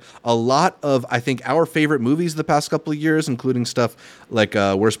delivered a lot of, I think, our favorite movies the past couple of years, including stuff like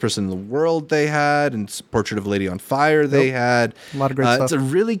Worst Person in the World they had and Portrait of a Lady on Fire they had. A lot of great stuff. It's a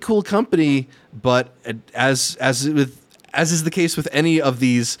really cool company, but as is the case with any of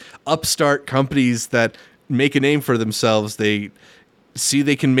these upstart companies that make a name for themselves, they see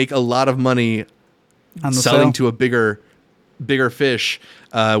they can make a lot of money On the selling sale. to a bigger fish.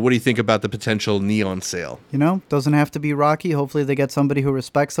 What do you think about the potential Neon sale? You know, doesn't have to be Rocky. Hopefully they get somebody who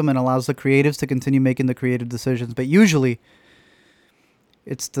respects them and allows the creatives to continue making the creative decisions. But usually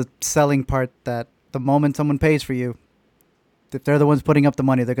it's the selling part that the moment someone pays for you, if they're the ones putting up the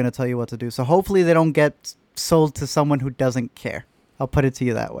money, they're going to tell you what to do. So hopefully they don't get sold to someone who doesn't care. I'll put it to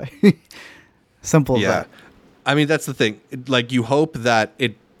you that way. Simple as that. I mean, that's the thing. Like, you hope that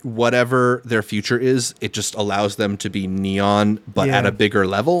whatever their future is, it just allows them to be Neon, but Yeah. at a bigger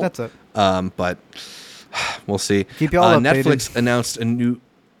level. That's it. But we'll see. Keep you all updated.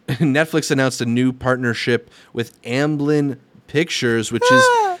 Netflix announced a new partnership with Amblin Pictures, which is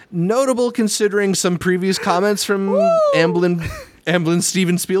notable considering some previous comments from Amblin Amblin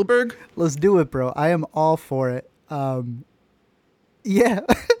Steven Spielberg? Let's do it, bro. I am all for it. Yeah,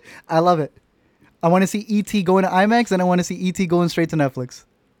 I love it. I want to see E.T. going to IMAX, and I want to see E.T. going straight to Netflix.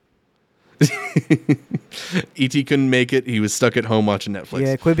 E.T. couldn't make it. He was stuck at home watching Netflix.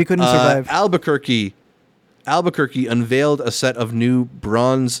 Yeah, Quibi couldn't survive. Albuquerque unveiled a set of new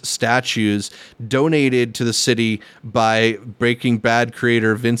bronze statues donated to the city by Breaking Bad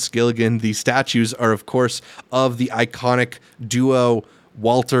creator Vince Gilligan. The statues are, of course, of the iconic duo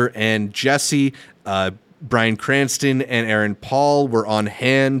Walter and Jesse. Bryan Cranston and Aaron Paul were on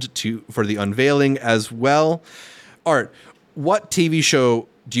hand for the unveiling as well. Art, what TV show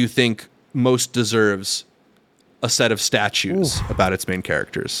do you think most deserves a set of statues about its main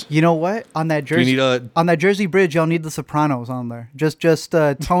characters? You know what? On that Jersey Bridge, y'all need the Sopranos on there. Just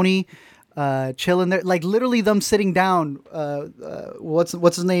Tony chilling there, like literally them sitting down. What's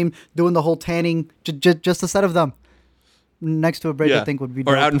his name, doing the whole tanning. Just a set of them next to a bridge. I think would be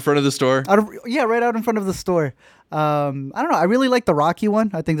dope. Or out in front of the store. Right out in front of the store. I don't know. I really like the Rocky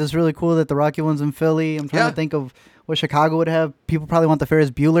one. I think that's really cool that the Rocky one's in Philly. I'm trying to think of what Chicago would have. People probably want the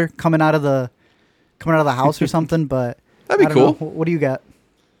Ferris Bueller coming out of the house or something, but that'd be cool. Know. What do you got?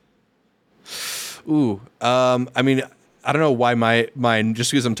 Ooh, I mean, I don't know why mine,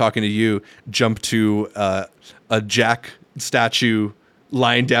 just because I'm talking to you, jumped to a Jack statue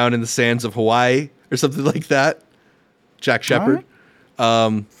lying down in the sands of Hawaii or something like that. Jack Shepherd.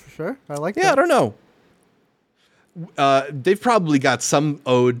 Right. Sure, I like that. Yeah, I don't know. They've probably got some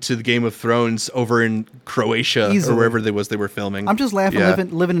ode to the Game of Thrones over in Croatia or wherever they were filming. I'm just laughing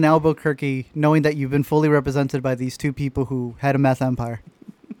living in Albuquerque, knowing that you've been fully represented by these two people who had a meth empire.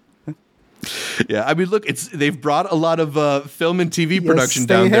 Yeah, I mean, look, they've brought a lot of film and TV production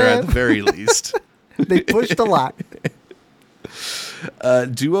down there at the very least. They pushed a lot.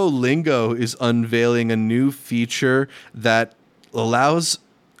 Duolingo is unveiling a new feature that allows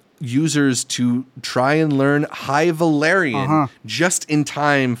users to try and learn High Valerian just in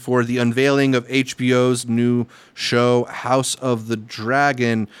time for the unveiling of HBO's new show, House of the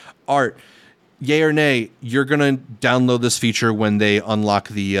Dragon. Art, yay or nay, you're going to download this feature when they unlock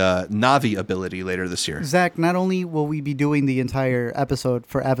the Navi ability later this year. Zach, not only will we be doing the entire episode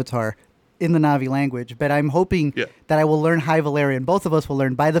for Avatar in the Navi language, but I'm hoping that I will learn High Valerian. Both of us will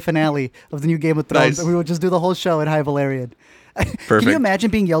learn by the finale of the new Game of Thrones, nice. And we will just do the whole show in High Valerian. Perfect. Can you imagine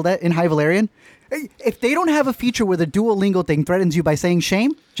being yelled at in High Valerian? If they don't have a feature where the Duolingo thing threatens you by saying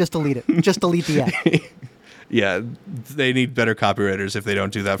shame, just delete it. Just delete the app. Yeah, they need better copywriters if they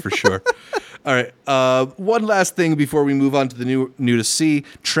don't do that for sure. All right. One last thing before we move on to the new to see.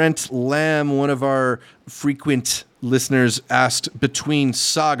 Trent Lamb, one of our frequent listeners, asked, between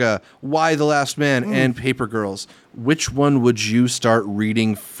Saga, Y: The Last Man, and Paper Girls, which one would you start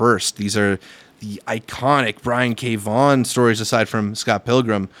reading first? These are the iconic Brian K. Vaughan stories aside from Scott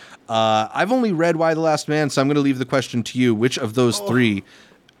Pilgrim. I've only read Y: The Last Man, so I'm going to leave the question to you. Which of those three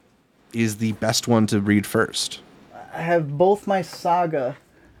is the best one to read first? I have both my Saga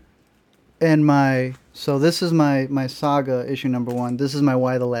and my... So this is my Saga issue number 1. This is my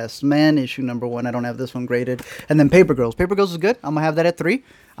Y: The Last Man issue number 1. I don't have this one graded. And then Paper Girls. Paper Girls is good. I'm going to have that at 3. I'm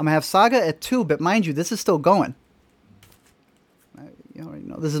going to have Saga at 2. But mind you, this is still going. You already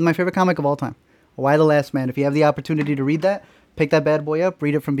know. This is my favorite comic of all time. Y: The Last Man. If you have the opportunity to read that, pick that bad boy up,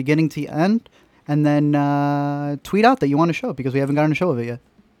 read it from beginning to end, and then tweet out that you want a show, because we haven't gotten a show of it yet.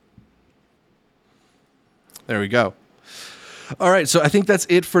 There we go. All right, so I think that's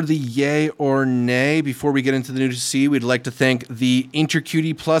it for the yay or nay. Before we get into the new to see, we'd like to thank the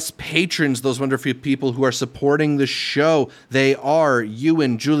InterCutie Plus patrons, those wonderful people who are supporting the show. They are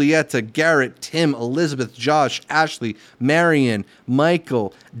Ewan, Julieta, Garrett, Tim, Elizabeth, Josh, Ashley, Marion,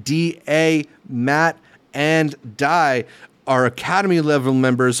 Michael, D.A., Matt, and Di. Our Academy level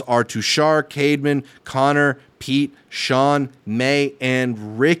members are Tushar, Cademan, Connor, Pete, Sean, May,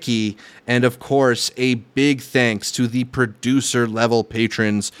 and Ricky. And of course, a big thanks to the producer level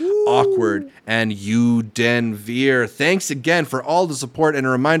patrons, Awkward and You Denver. Thanks again for all the support, and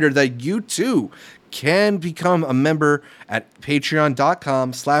a reminder that you too can become a member at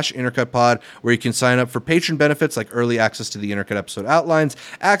patreon.com/intercutpod, where you can sign up for patron benefits like early access to the Intercut episode outlines,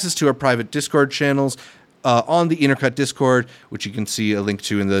 access to our private Discord channels, on the Intercut Discord, which you can see a link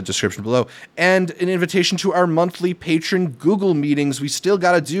to in the description below, and an invitation to our monthly patron Google meetings. We still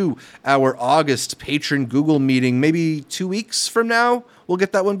got to do our August patron Google meeting. Maybe 2 weeks from now, we'll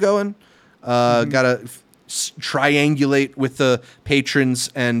get that one going. Got to triangulate with the patrons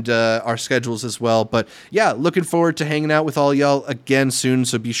and our schedules as well. But yeah, looking forward to hanging out with all y'all again soon.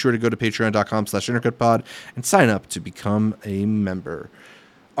 So be sure to go to patreon.com/intercutpod and sign up to become a member.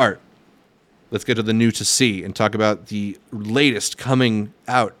 Art, let's get to the new to see and talk about the latest coming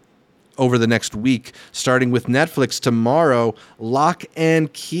out over the next week, starting with Netflix tomorrow, Lock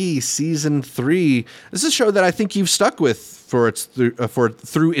and Key Season 3. This is a show that I think you've stuck with for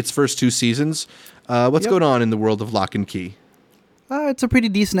through its first 2 seasons. What's going on in the world of Lock and Key? It's a pretty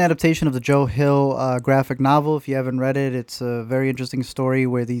decent adaptation of the Joe Hill graphic novel. If you haven't read it, it's a very interesting story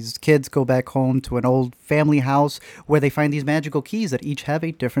where these kids go back home to an old family house where they find these magical keys that each have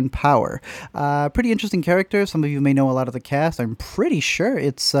a different power. Pretty interesting character. Some of you may know a lot of the cast. I'm pretty sure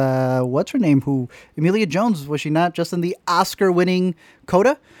it's, what's her name? Emilia Jones. Was she not just in the Oscar-winning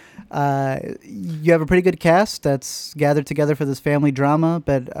Coda? You have a pretty good cast that's gathered together for this family drama,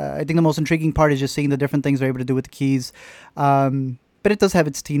 but I think the most intriguing part is just seeing the different things they're able to do with the keys. But it does have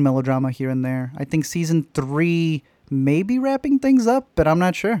its teen melodrama here and there. I think season 3 may be wrapping things up, but I'm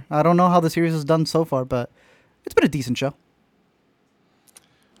not sure. I don't know how the series has done so far, but it's been a decent show.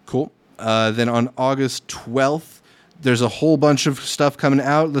 Cool. Then on August 12th, there's a whole bunch of stuff coming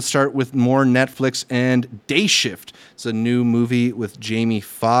out. Let's start with more Netflix and Day Shift. It's a new movie with Jamie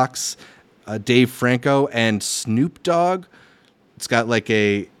Foxx, Dave Franco, and Snoop Dogg. It's got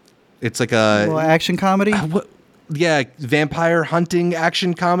it's like a little action comedy. Vampire hunting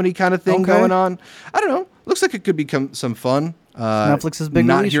action comedy kind of thing going on. I don't know. Looks like it could become some fun. Netflix's big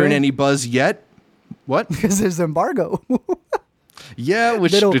not release, hearing right? any buzz yet. What? Because there's embargo. Yeah,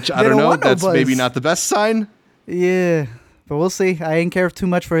 which They I don't don't know. want no That's buzz. maybe not the best sign. Yeah, but we'll see. I didn't care too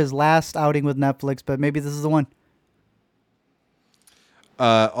much for his last outing with Netflix, but maybe this is the one.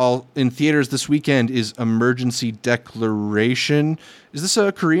 All in theaters this weekend is Emergency Declaration. Is this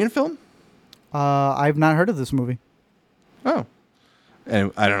a Korean film? I've not heard of this movie. Oh,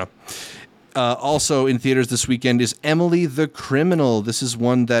 and I don't know. Also in theaters this weekend is Emily the Criminal. This is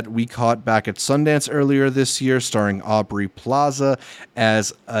one that we caught back at Sundance earlier this year, starring Aubrey Plaza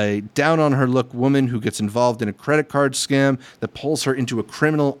as a down-on-her-luck woman who gets involved in a credit card scam that pulls her into a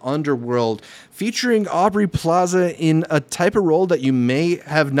criminal underworld, featuring Aubrey Plaza in a type of role that you may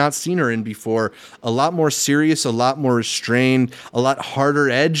have not seen her in before. A lot more serious, a lot more restrained, a lot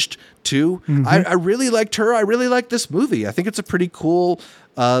harder-edged, too. Mm-hmm. I really liked her. I really like this movie. I think it's a pretty cool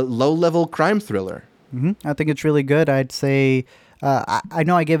low-level crime thriller. Mm-hmm. I think it's really good. I'd say, I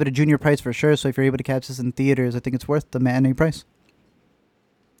know I gave it a junior price for sure, so if you're able to catch this in theaters, I think it's worth the matinee price.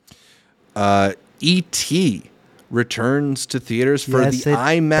 E.T. returns to theaters for Yes, the it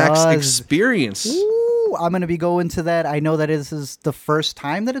IMAX does. experience. Ooh, I'm going to be going to that. I know that this is the first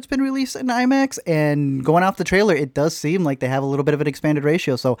time that it's been released in IMAX, and going off the trailer, it does seem like they have a little bit of an expanded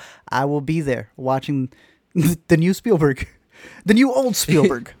ratio, so I will be there watching the new Spielberg. The new old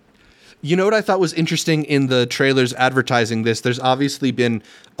Spielberg. You know what I thought was interesting in the trailers advertising this? There's obviously been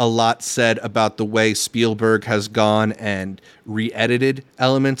a lot said about the way Spielberg has gone and re-edited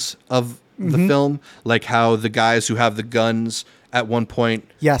elements of the film, like how the guys who have the guns at one point,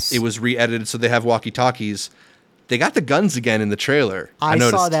 yes, it was re-edited so they have walkie-talkies. They got the guns again in the trailer. I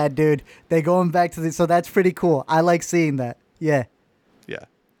saw that, dude. They going back to so that's pretty cool. I like seeing that. Yeah. Yeah.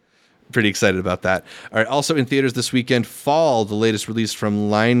 Pretty excited about that. All right. Also in theaters this weekend, Fall, the latest release from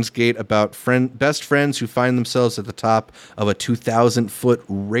Lionsgate about best friends who find themselves at the top of a 2,000-foot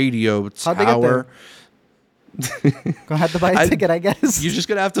radio tower. How'd they get there? Gonna have to buy a ticket, I guess. You're just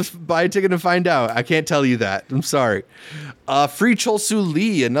gonna have to buy a ticket and find out. I can't tell you that. I'm sorry. Free Chol-Soo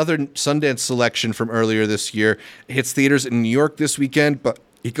Lee, another Sundance selection from earlier this year, hits theaters in New York this weekend, but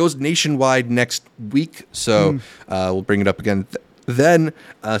it goes nationwide next week. So we'll bring it up again. Then,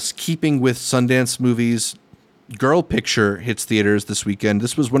 keeping with Sundance movies, Girl Picture hits theaters this weekend.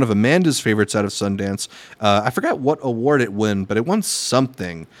 This was one of Amanda's favorites out of Sundance. I forgot what award it won, but it won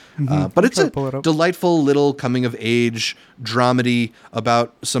something. But it's a delightful little coming-of-age dramedy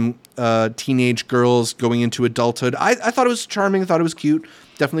about some teenage girls going into adulthood. I thought it was charming. I thought it was cute.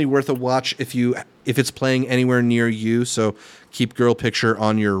 Definitely worth a watch if it's playing anywhere near you. So keep Girl Picture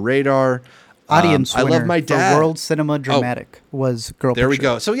on your radar. Audience winner I Love My Dad. For World Cinema Dramatic was Girl Picture. There we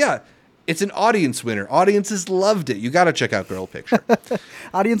go. So yeah, it's an audience winner. Audiences loved it. You got to check out Girl Picture.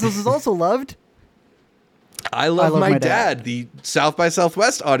 Audiences is also loved. I Love My Dad, the South by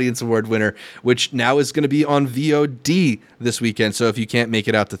Southwest Audience Award winner, which now is going to be on VOD this weekend. So if you can't make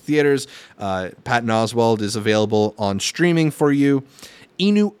it out to theaters, Patton Oswalt is available on streaming for you.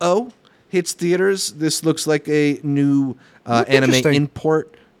 Inu-Oh hits theaters. This looks like a new anime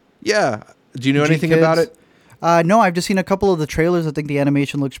import. Yeah. Do you know anything about it? No, I've just seen a couple of the trailers. I think the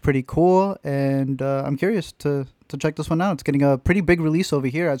animation looks pretty cool, and I'm curious to check this one out. It's getting a pretty big release over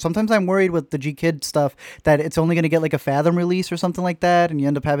here. Sometimes I'm worried with the G-Kid stuff that it's only going to get like a Fathom release or something like that, and you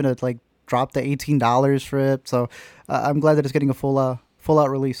end up having to like drop the $18 for it. So I'm glad that it's getting a full out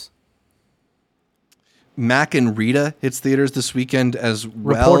release. Mac and Rita hits theaters this weekend as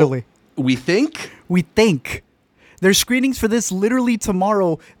well. Reportedly. We think? We think. There's screenings for this literally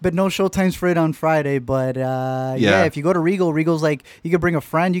tomorrow, but no showtimes for it on Friday. But yeah, if you go to Regal, Regal's like, you could bring a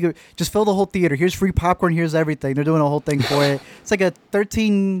friend. You could just fill the whole theater. Here's free popcorn. Here's everything. They're doing a whole thing for it. It's like a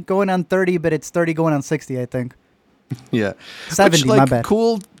 13 going on 30, but it's 30 going on 60, I think. Yeah. 70, Which, my bad.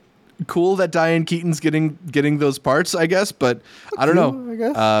 Cool that Diane Keaton's getting those parts, I guess. But I don't know. I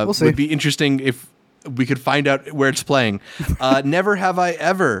guess. We'll see. Would be interesting if we could find out where it's playing. Never Have I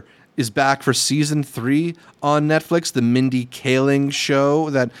Ever is back for season 3 on Netflix, the Mindy Kaling show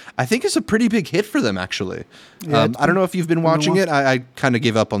that I think is a pretty big hit for them, actually. Yeah, I don't know if you've been watching it. I kind of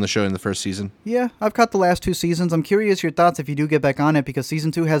gave up on the show in the first season. Yeah, I've caught the last 2 seasons. I'm curious your thoughts if you do get back on it, because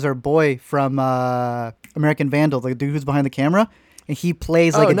season 2 has our boy from American Vandal, the dude who's behind the camera, and he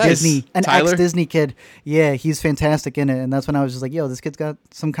plays like an ex-Disney kid. Yeah, he's fantastic in it, and that's when I was just like, yo, this kid's got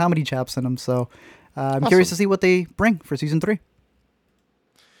some comedy chops in him. So I'm curious to see what they bring for season 3.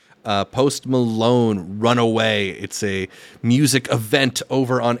 Post Malone, Runaway. It's a music event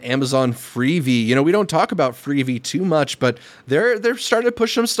over on Amazon Freevee. You know, we don't talk about Freevee too much, but they're starting to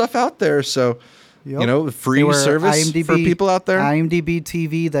push some stuff out there. So, you know, free service for people out there. IMDb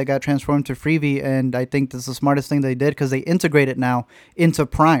TV that got transformed to Freevee, and I think this is the smartest thing they did because they integrate it now into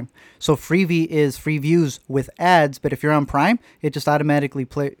Prime. So Freevee is free views with ads, but if you're on Prime, it just automatically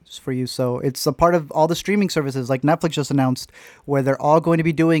plays for you. So it's a part of all the streaming services like Netflix just announced, where they're all going to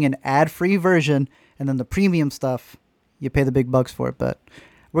be doing an ad-free version, and then the premium stuff, you pay the big bucks for it. But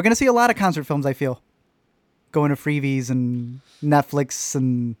we're going to see a lot of concert films, I feel, going to Freevees and Netflix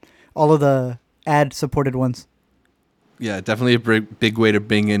and all of the ad-supported ones. Yeah, definitely a big way to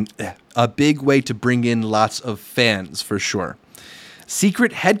bring in lots of fans for sure.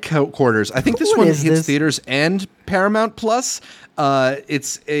 Secret Headquarters. I think this one hits theaters and Paramount Plus.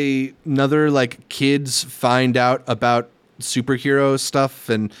 It's another like kids find out about superhero stuff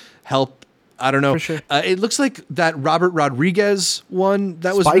and help. I don't know. For sure. It looks like that Robert Rodriguez one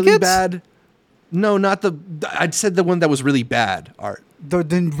that was Spy really Kids? bad. No, not the. I'd said the one that was really bad. Art.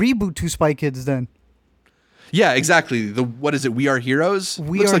 Then reboot to Spy Kids then. Yeah, exactly. What is it? We Are Heroes.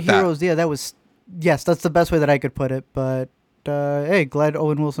 We Looks Are like Heroes. That. Yeah, that was. Yes, that's the best way that I could put it. But hey, glad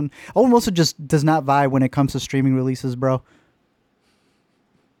Owen Wilson. Owen Wilson just does not vibe when it comes to streaming releases, bro.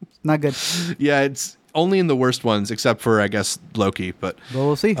 Not good. Yeah, it's only in the worst ones, except for I guess Loki. But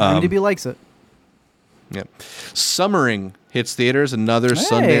we'll see. IMDb likes it. Yeah. Summering hits theaters, another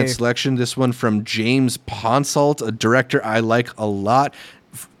Sundance selection. This one from James Ponsoldt, a director I like a lot.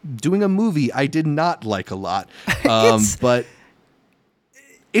 Doing a movie I did not like a lot. But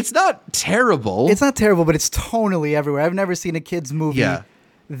it's not terrible. It's not terrible, but it's tonally everywhere. I've never seen a kid's movie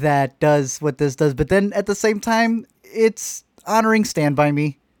that does what this does. But then at the same time, it's honoring Stand By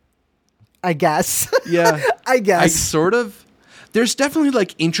Me, I guess. Yeah. I guess. There's definitely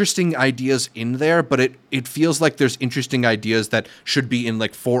like interesting ideas in there, but it feels like there's interesting ideas that should be in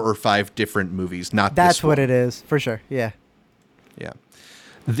like 4 or 5 different movies, not That's this one. what it is, for sure. Yeah. Yeah.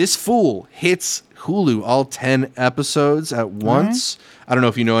 This Fool hits Hulu, all 10 episodes at once. I don't know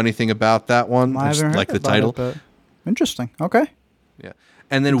if you know anything about that one. I haven't heard like the about title. It, but interesting. Okay. Yeah.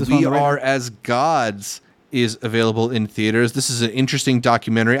 And then We Are As Gods is available in theaters. This is an interesting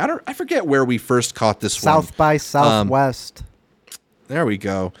documentary. I forget where we first caught this one. South by Southwest. There we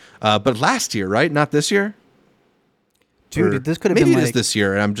go. But last year, right? Not this year? Dude, this could have been maybe it is this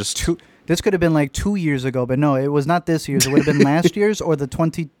year, and I'm just... This could have been like 2 years ago, but no, it was not this year's. It would have been last year's or it would have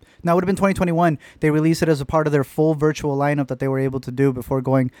been 2021. They released it as a part of their full virtual lineup that they were able to do before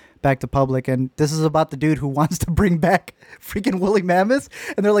going back to public. And this is about the dude who wants to bring back freaking woolly mammoths.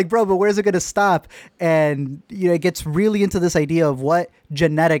 And they're like, bro, but where's it going to stop? And it gets really into this idea of what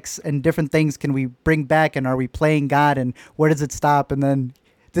genetics and different things can we bring back, and are we playing God, and where does it stop? And then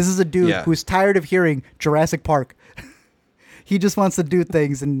this is a dude who's tired of hearing Jurassic Park. He just wants to do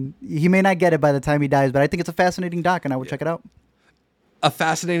things, and he may not get it by the time he dies, but I think it's a fascinating doc, and I would check it out. A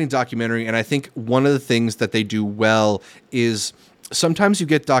fascinating documentary, and I think one of the things that they do well is sometimes you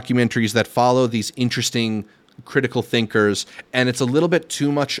get documentaries that follow these interesting critical thinkers, and it's a little bit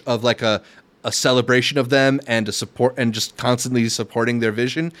too much of like a celebration of them and a support, and just constantly supporting their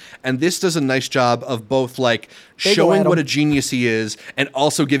vision. And this does a nice job of both like showing what a genius he is and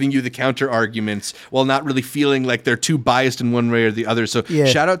also giving you the counter arguments while not really feeling like they're too biased in one way or the other. So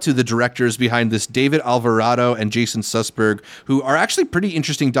shout out to the directors behind this, David Alvarado and Jason Sussberg, who are actually pretty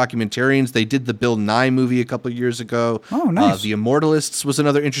interesting documentarians. They did the Bill Nye movie a couple of years ago. Oh, nice. The Immortalists was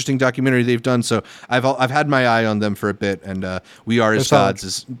another interesting documentary they've done. So I've had my eye on them for a bit, and We Are As Gods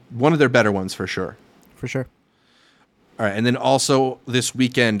is one of their better ones. For sure. For sure. All right, and then also this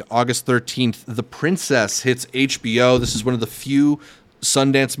weekend, August 13th, The Princess hits HBO. This is one of the few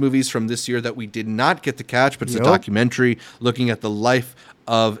Sundance movies from this year that we did not get to catch, but it's a documentary looking at the life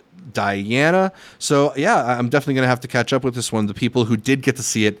of Diana. So, yeah, I'm definitely going to have to catch up with this one. The people who did get to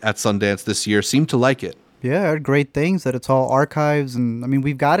see it at Sundance this year seem to like it. Yeah, I heard great things, that it's all archives. And, I mean,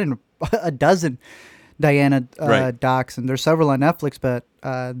 we've gotten a dozen Diana docs, and there's several on Netflix, but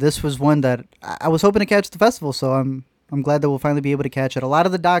this was one that I was hoping to catch at the festival, so I'm glad that we'll finally be able to catch it. A lot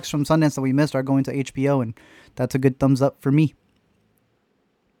of the docs from Sundance that we missed are going to HBO, and that's a good thumbs up for me.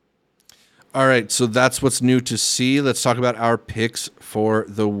 All right, so that's what's new to see. Let's talk about our picks for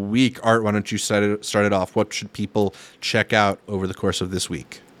the week. Art, why don't you start it off? What should people check out over the course of this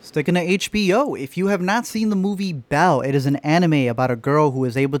week? Sticking to HBO, if you have not seen the movie Belle, it is an anime about a girl who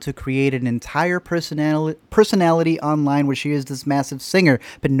is able to create an entire personality online where she is this massive singer,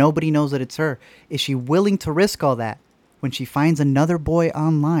 but nobody knows that it's her. Is she willing to risk all that when she finds another boy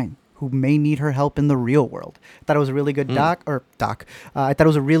online who may need her help in the real world? I thought it was a really good doc. I thought it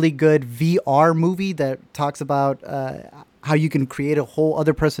was a really good VR movie that talks about how you can create a whole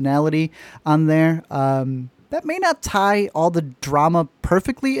other personality on there. That may not tie all the drama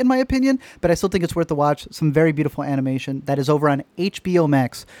perfectly, in my opinion, but I still think it's worth the watch. Some very beautiful animation that is over on HBO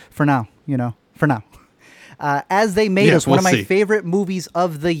Max for now, for now. As They Made Us, one of my favorite movies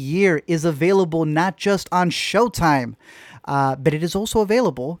of the year, is available not just on Showtime, but it is also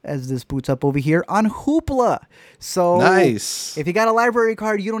available, as this boots up over here, on Hoopla. So nice. If you got a library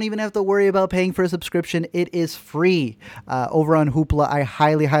card, you don't even have to worry about paying for a subscription. It is free over on Hoopla. I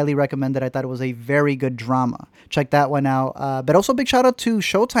highly, highly recommend it. I thought it was a very good drama. Check that one out. But also big shout out to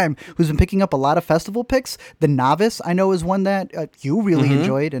Showtime, who's been picking up a lot of festival picks. The Novice, I know, is one that you really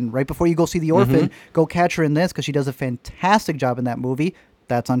enjoyed. And right before you go see The Orphan, go catch her in this because she does a fantastic job in that movie.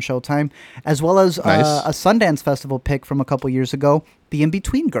 That's on Showtime, as well as a Sundance Festival pick from a couple years ago, The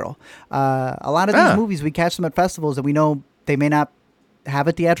In-Between Girl. A lot of these movies, we catch them at festivals, and we know they may not have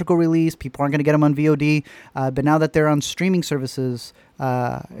a theatrical release. People aren't going to get them on VOD. But now that they're on streaming services,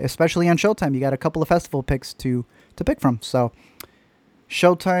 especially on Showtime, you got a couple of festival picks to pick from. So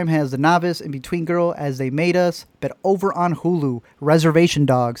Showtime has The Novice, In-Between Girl, As They Made Us. But over on Hulu, Reservation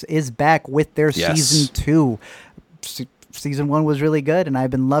Dogs is back with their season 2. Season 1 was really good, and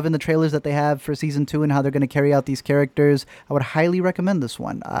I've been loving the trailers that they have for Season 2 and how they're going to carry out these characters. I would highly recommend this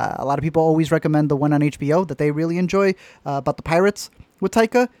one. A lot of people always recommend the one on HBO that they really enjoy about the pirates with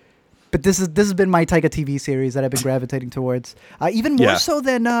Taika. But this has been my Taika TV series that I've been gravitating towards. Even more so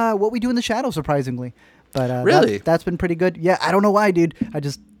than What We Do in the Shadows, surprisingly. But really? That's been pretty good. Yeah, I don't know why, dude.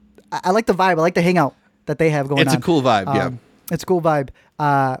 I like the vibe. I like the hangout that they have going on. It's a cool vibe, yeah. It's a cool vibe.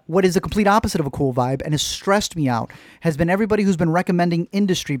 What is the complete opposite of a cool vibe and has stressed me out has been everybody who's been recommending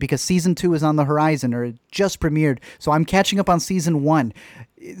Industry because Season 2 is on the horizon or it just premiered. So I'm catching up on Season 1.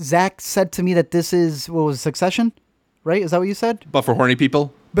 Zach said to me that this is, Succession? Right? Is that what you said? But for horny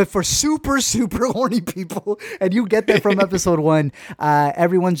people? But for super, super horny people, and you get that from episode 1,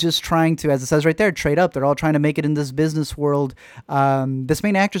 everyone's just trying to, as it says right there, trade up. They're all trying to make it in this business world. This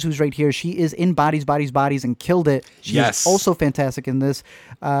main actress who's right here, she is in Bodies, Bodies, Bodies and killed it. She is also fantastic in this.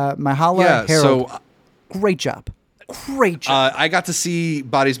 Myha'la Herrold, great job. Great job. I got to see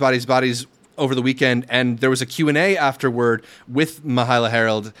Bodies, Bodies, Bodies over the weekend, and there was a Q&A afterward with Myha'la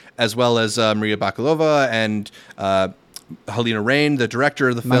Herrold, as well as Maria Bakalova and Helena Rain, the director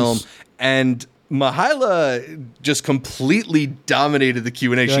of the film, and Myha'la just completely dominated the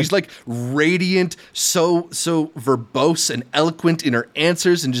Q&A. Good. She's like radiant, so verbose and eloquent in her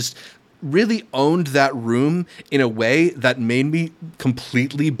answers, and just really owned that room in a way that made me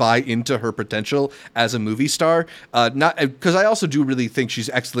completely buy into her potential as a movie star. Not because I also do really think she's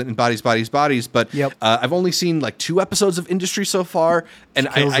excellent in Bodies, Bodies, Bodies, but I've only seen like 2 episodes of Industry so far, and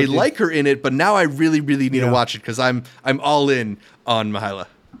I like her in it, but now I really, really need to watch it because I'm all in on Myha'la.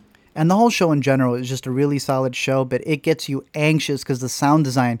 And the whole show in general is just a really solid show, but it gets you anxious because the sound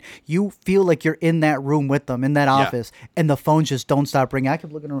design, you feel like you're in that room with them, in that office, and the phones just don't stop ringing. I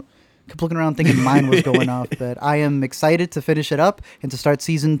kept looking around thinking mine was going off, but I am excited to finish it up and to start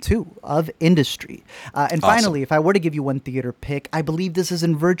Season 2 of Industry. And finally, if I were to give you one theater pick, I believe this is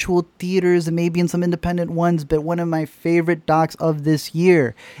in virtual theaters and maybe in some independent ones, but one of my favorite docs of this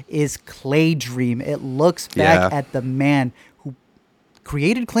year is Clay Dream. It looks back at the man who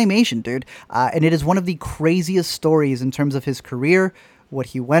created claymation, dude. And it is one of the craziest stories in terms of his career, what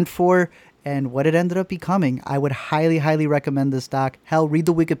he went for, and what it ended up becoming. I would highly, highly recommend this doc. Hell, read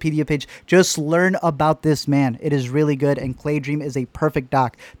the Wikipedia page. Just learn about this man. It is really good, and Clay Dream is a perfect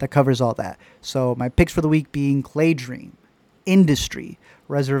doc that covers all that. So my picks for the week being Clay Dream, Industry,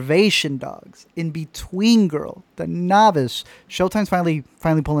 Reservation Dogs, In Between Girl, The Novice. Showtime's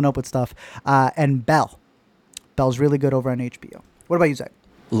finally pulling up with stuff. And Belle. Belle's really good over on HBO. What about you, Zach?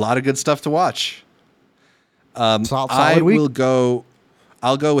 A lot of good stuff to watch. Solid week.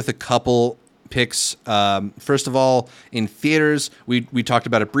 I'll go with a couple picks. First of all, in theaters, we talked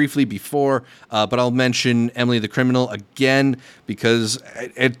about it briefly before, but I'll mention Emily the Criminal again because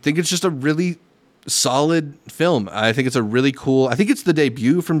I think it's just a really solid film. I think it's a really cool. I think it's the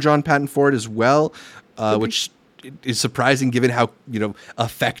debut from John Patton Ford as well, which is surprising given how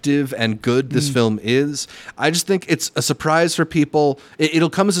effective and good this film is. I just think it's a surprise for people. It'll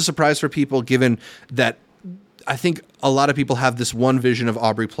come as a surprise for people given that I think a lot of people have this one vision of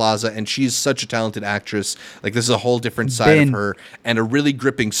Aubrey Plaza, and she's such a talented actress. Like, this is a whole different side of her and a really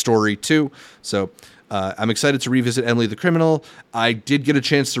gripping story too. So I'm excited to revisit Emily the Criminal. I did get a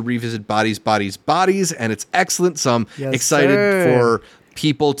chance to revisit Bodies, Bodies, Bodies, and it's excellent. So I'm excited for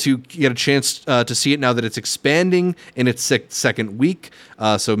people to get a chance to see it now that it's expanding in its second week.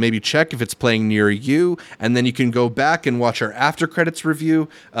 So maybe check if it's playing near you, and then you can go back and watch our after credits review,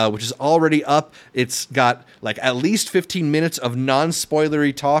 which is already up. It's got like at least 15 minutes of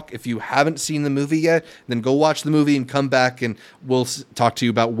non-spoilery talk. If you haven't seen the movie yet, then go watch the movie and come back and we'll talk to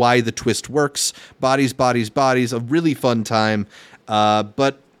you about why the twist works. Bodies, Bodies, Bodies, a really fun time.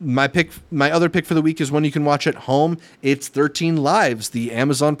 But my other pick for the week is one you can watch at home. It's 13 Lives, the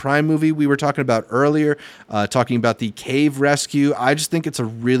Amazon Prime movie we were talking about earlier, talking about the cave rescue. I just think it's a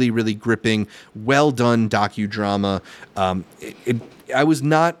really, really gripping, well-done docudrama. I was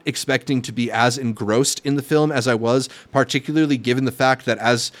not expecting to be as engrossed in the film as I was, particularly given the fact that,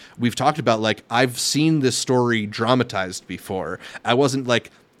 as we've talked about, like, I've seen this story dramatized before. I wasn't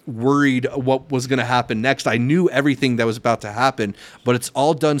like worried what was going to happen next. I knew everything that was about to happen, but it's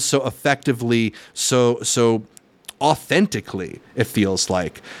all done so effectively, so authentically, it feels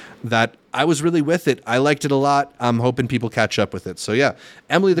like, that I was really with it. I liked it a lot. I'm hoping people catch up with it. So yeah,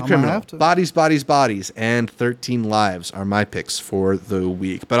 Emily the Criminal, Bodies, Bodies, Bodies, and 13 Lives are my picks for the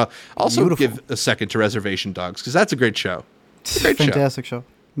week. But I'll also give a second to Reservation Dogs because that's a great show. Fantastic show.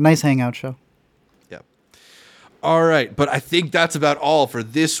 Nice hangout show. All right, but I think that's about all for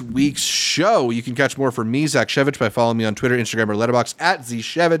this week's show. You can catch more from me, Zach Shevich, by following me on Twitter, Instagram, or Letterboxd at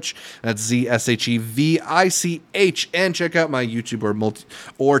ZShevich. That's ZSHEVICH. And check out my YouTube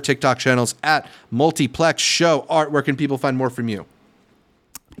or TikTok channels at Multiplex Show. Art, where can people find more from you?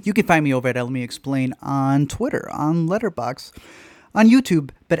 You can find me over at Let Me Explain on Twitter, on Letterboxd, on YouTube,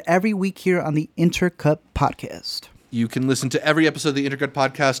 but every week here on the Intercut Podcast. You can listen to every episode of the Intercut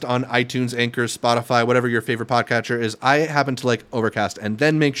Podcast on iTunes, Anchor, Spotify, whatever your favorite podcatcher is. I happen to like Overcast. And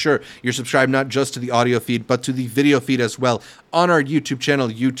then make sure you're subscribed not just to the audio feed, but to the video feed as well on our YouTube channel,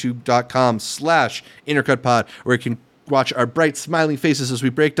 youtube.com/IntercutPod, where you can watch our bright, smiling faces as we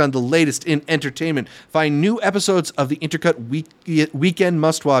break down the latest in entertainment. Find new episodes of the Intercut Weekend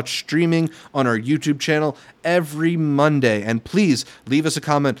Must-Watch streaming on our YouTube channel every Monday. And please leave us a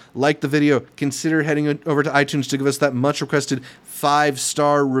comment, like the video, consider heading over to iTunes to give us that much-requested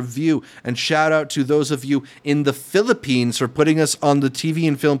 5-star review. And shout out to those of you in the Philippines for putting us on the TV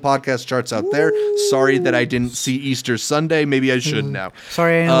and film podcast charts out there. Sorry that I didn't see Easter Sunday. Maybe I should now.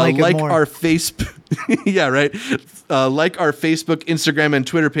 Sorry, I didn't like it more. Our Facebook, yeah, right. Like our Facebook, Instagram, and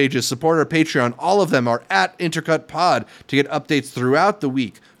Twitter pages. Support our Patreon. All of them are at Intercut Pod to get updates throughout the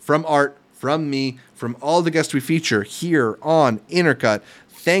week from Art, from me, from all the guests we feature here on Intercut.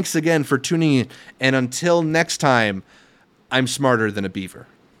 Thanks again for tuning in, and until next time, I'm smarter than a beaver.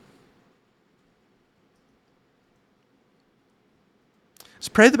 Is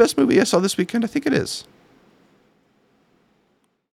Prey the best movie I saw this weekend? I think it is.